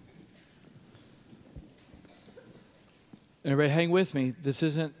 Everybody hang with me. This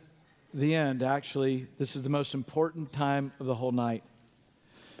isn't the end. Actually, this is the most important time of the whole night.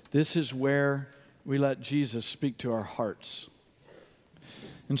 This is where we let Jesus speak to our hearts.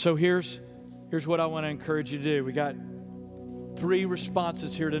 And so here's what I want to encourage you to do. We got 3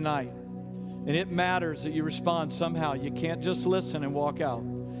 responses here tonight. And it matters that you respond somehow. You can't just listen and walk out.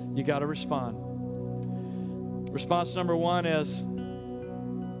 You got to respond. Response number 1 is,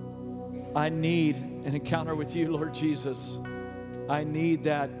 I need an encounter with you, Lord Jesus. I need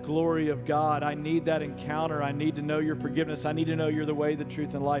that glory of God. I need that encounter. I need to know your forgiveness. I need to know you're the way, the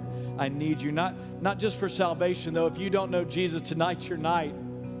truth, and life. I need you. Not just for salvation, though. If you don't know Jesus, tonight's your night.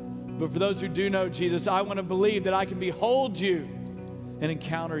 But for those who do know Jesus, I want to believe that I can behold you and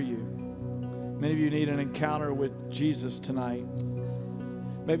encounter you. Many of you need an encounter with Jesus tonight.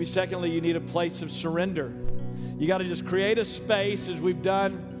 Maybe secondly, you need a place of surrender. You got to just create a space, as we've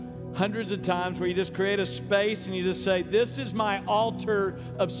done hundreds of times, where you just create a space and you just say, this is my altar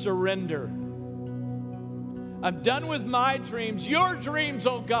of surrender. I'm done with my dreams, your dreams,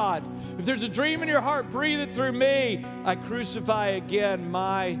 oh God. If there's a dream in your heart, breathe it through me. I crucify again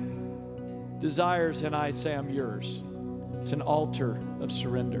my desires and I say I'm yours. It's an altar of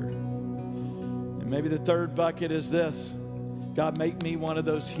surrender. And maybe the third bucket is this. God, make me one of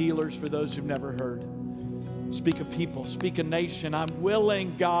those healers for those who've never heard. Speak a people, speak a nation. I'm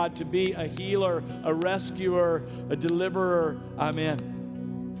willing, God, to be a healer, a rescuer, a deliverer. I'm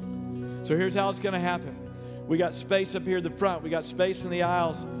in. So here's how it's going to happen. We got space up here at the front. We got space in the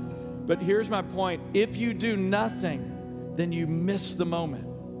aisles. But here's my point. If you do nothing, then you miss the moment.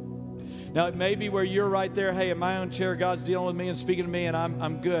 Now, it may be where you're right there, hey, in my own chair, God's dealing with me and speaking to me, and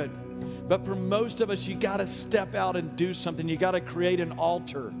I'm good. But for most of us, you got to step out and do something. You got to create an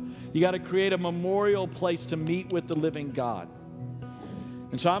altar. You got to create a memorial place to meet with the living God.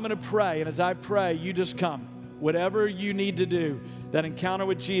 And so I'm going to pray, and as I pray, you just come. Whatever you need to do, that encounter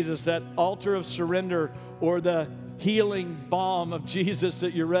with Jesus, that altar of surrender, or the healing balm of Jesus,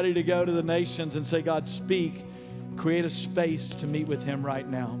 that you're ready to go to the nations and say, God, speak. Create a space to meet with him right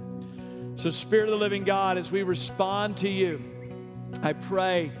now. So Spirit of the living God, as we respond to you, I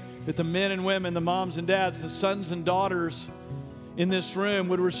pray that the men and women, the moms and dads, the sons and daughters in this room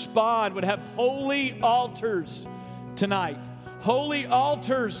would respond, would have holy altars tonight. Holy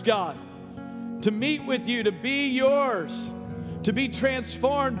altars, God, to meet with you, to be yours, to be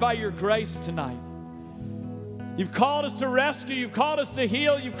transformed by your grace tonight. You've called us to rescue. You've called us to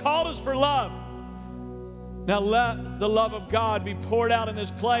heal. You've called us for love. Now let the love of God be poured out in this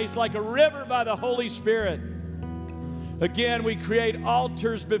place like a river by the Holy Spirit. Again, we create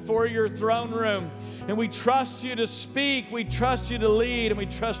altars before your throne room, and we trust you to speak, we trust you to lead, and we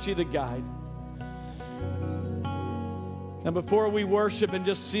trust you to guide. And before we worship and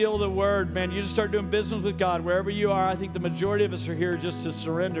just seal the word, man, you just start doing business with God wherever you are. I think the majority of us are here just to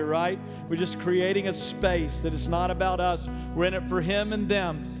surrender, right? We're just creating a space that it's not about us. We're in it for him and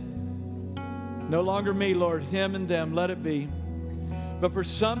them. No longer me, Lord, him and them, let it be. But for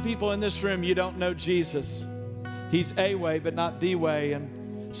some people in this room, you don't know Jesus. He's a way, but not the way,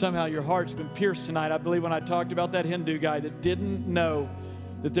 and somehow your heart's been pierced tonight. I believe when I talked about that Hindu guy that didn't know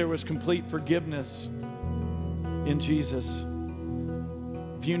that there was complete forgiveness in Jesus.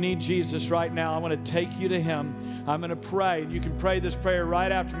 If you need Jesus right now, I want to take you to him. I'm going to pray, and you can pray this prayer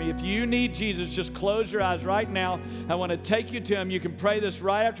right after me. If you need Jesus, just close your eyes right now. I want to take you to him. You can pray this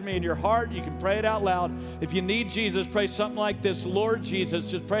right after me in your heart. You can pray it out loud. If you need Jesus, pray something like this. Lord Jesus,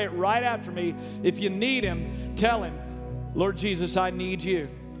 just pray it right after me. If you need him, tell him, Lord Jesus, I need you.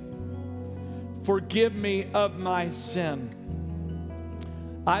 Forgive me of my sin.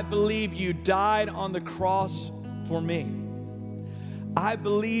 I believe you died on the cross for me. I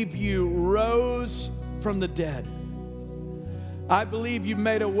believe you rose from the dead. I believe you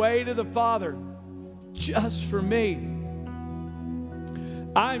made a way to the Father just for me.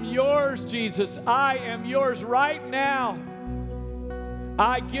 I'm yours, Jesus. I am yours right now.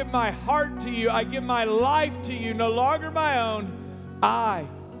 I give my heart to you. I give my life to you, no longer my own. I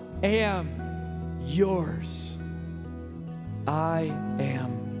am yours. I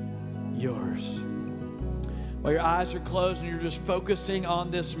am yours. While your eyes are closed and you're just focusing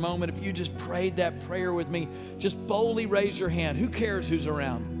on this moment, if you just prayed that prayer with me, just boldly raise your hand. Who cares who's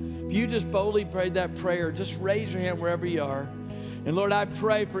around? If you just boldly prayed that prayer, just raise your hand wherever you are. And Lord, I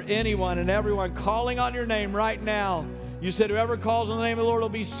pray for anyone and everyone calling on your name right now. You said whoever calls on the name of the Lord will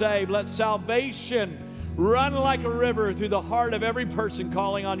be saved. Let salvation run like a river through the heart of every person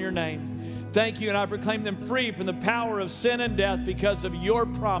calling on your name. Thank you, and I proclaim them free from the power of sin and death because of your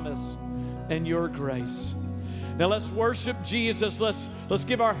promise and your grace. Now let's worship Jesus. Let's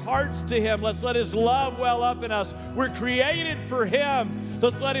give our hearts to him. Let's let his love well up in us. We're created for him.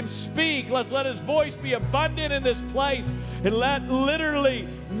 Let's let him speak. Let's let his voice be abundant in this place. And let literally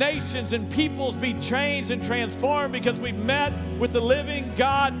nations and peoples be changed and transformed because we've met with the living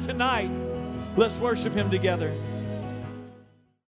God tonight. Let's worship him together.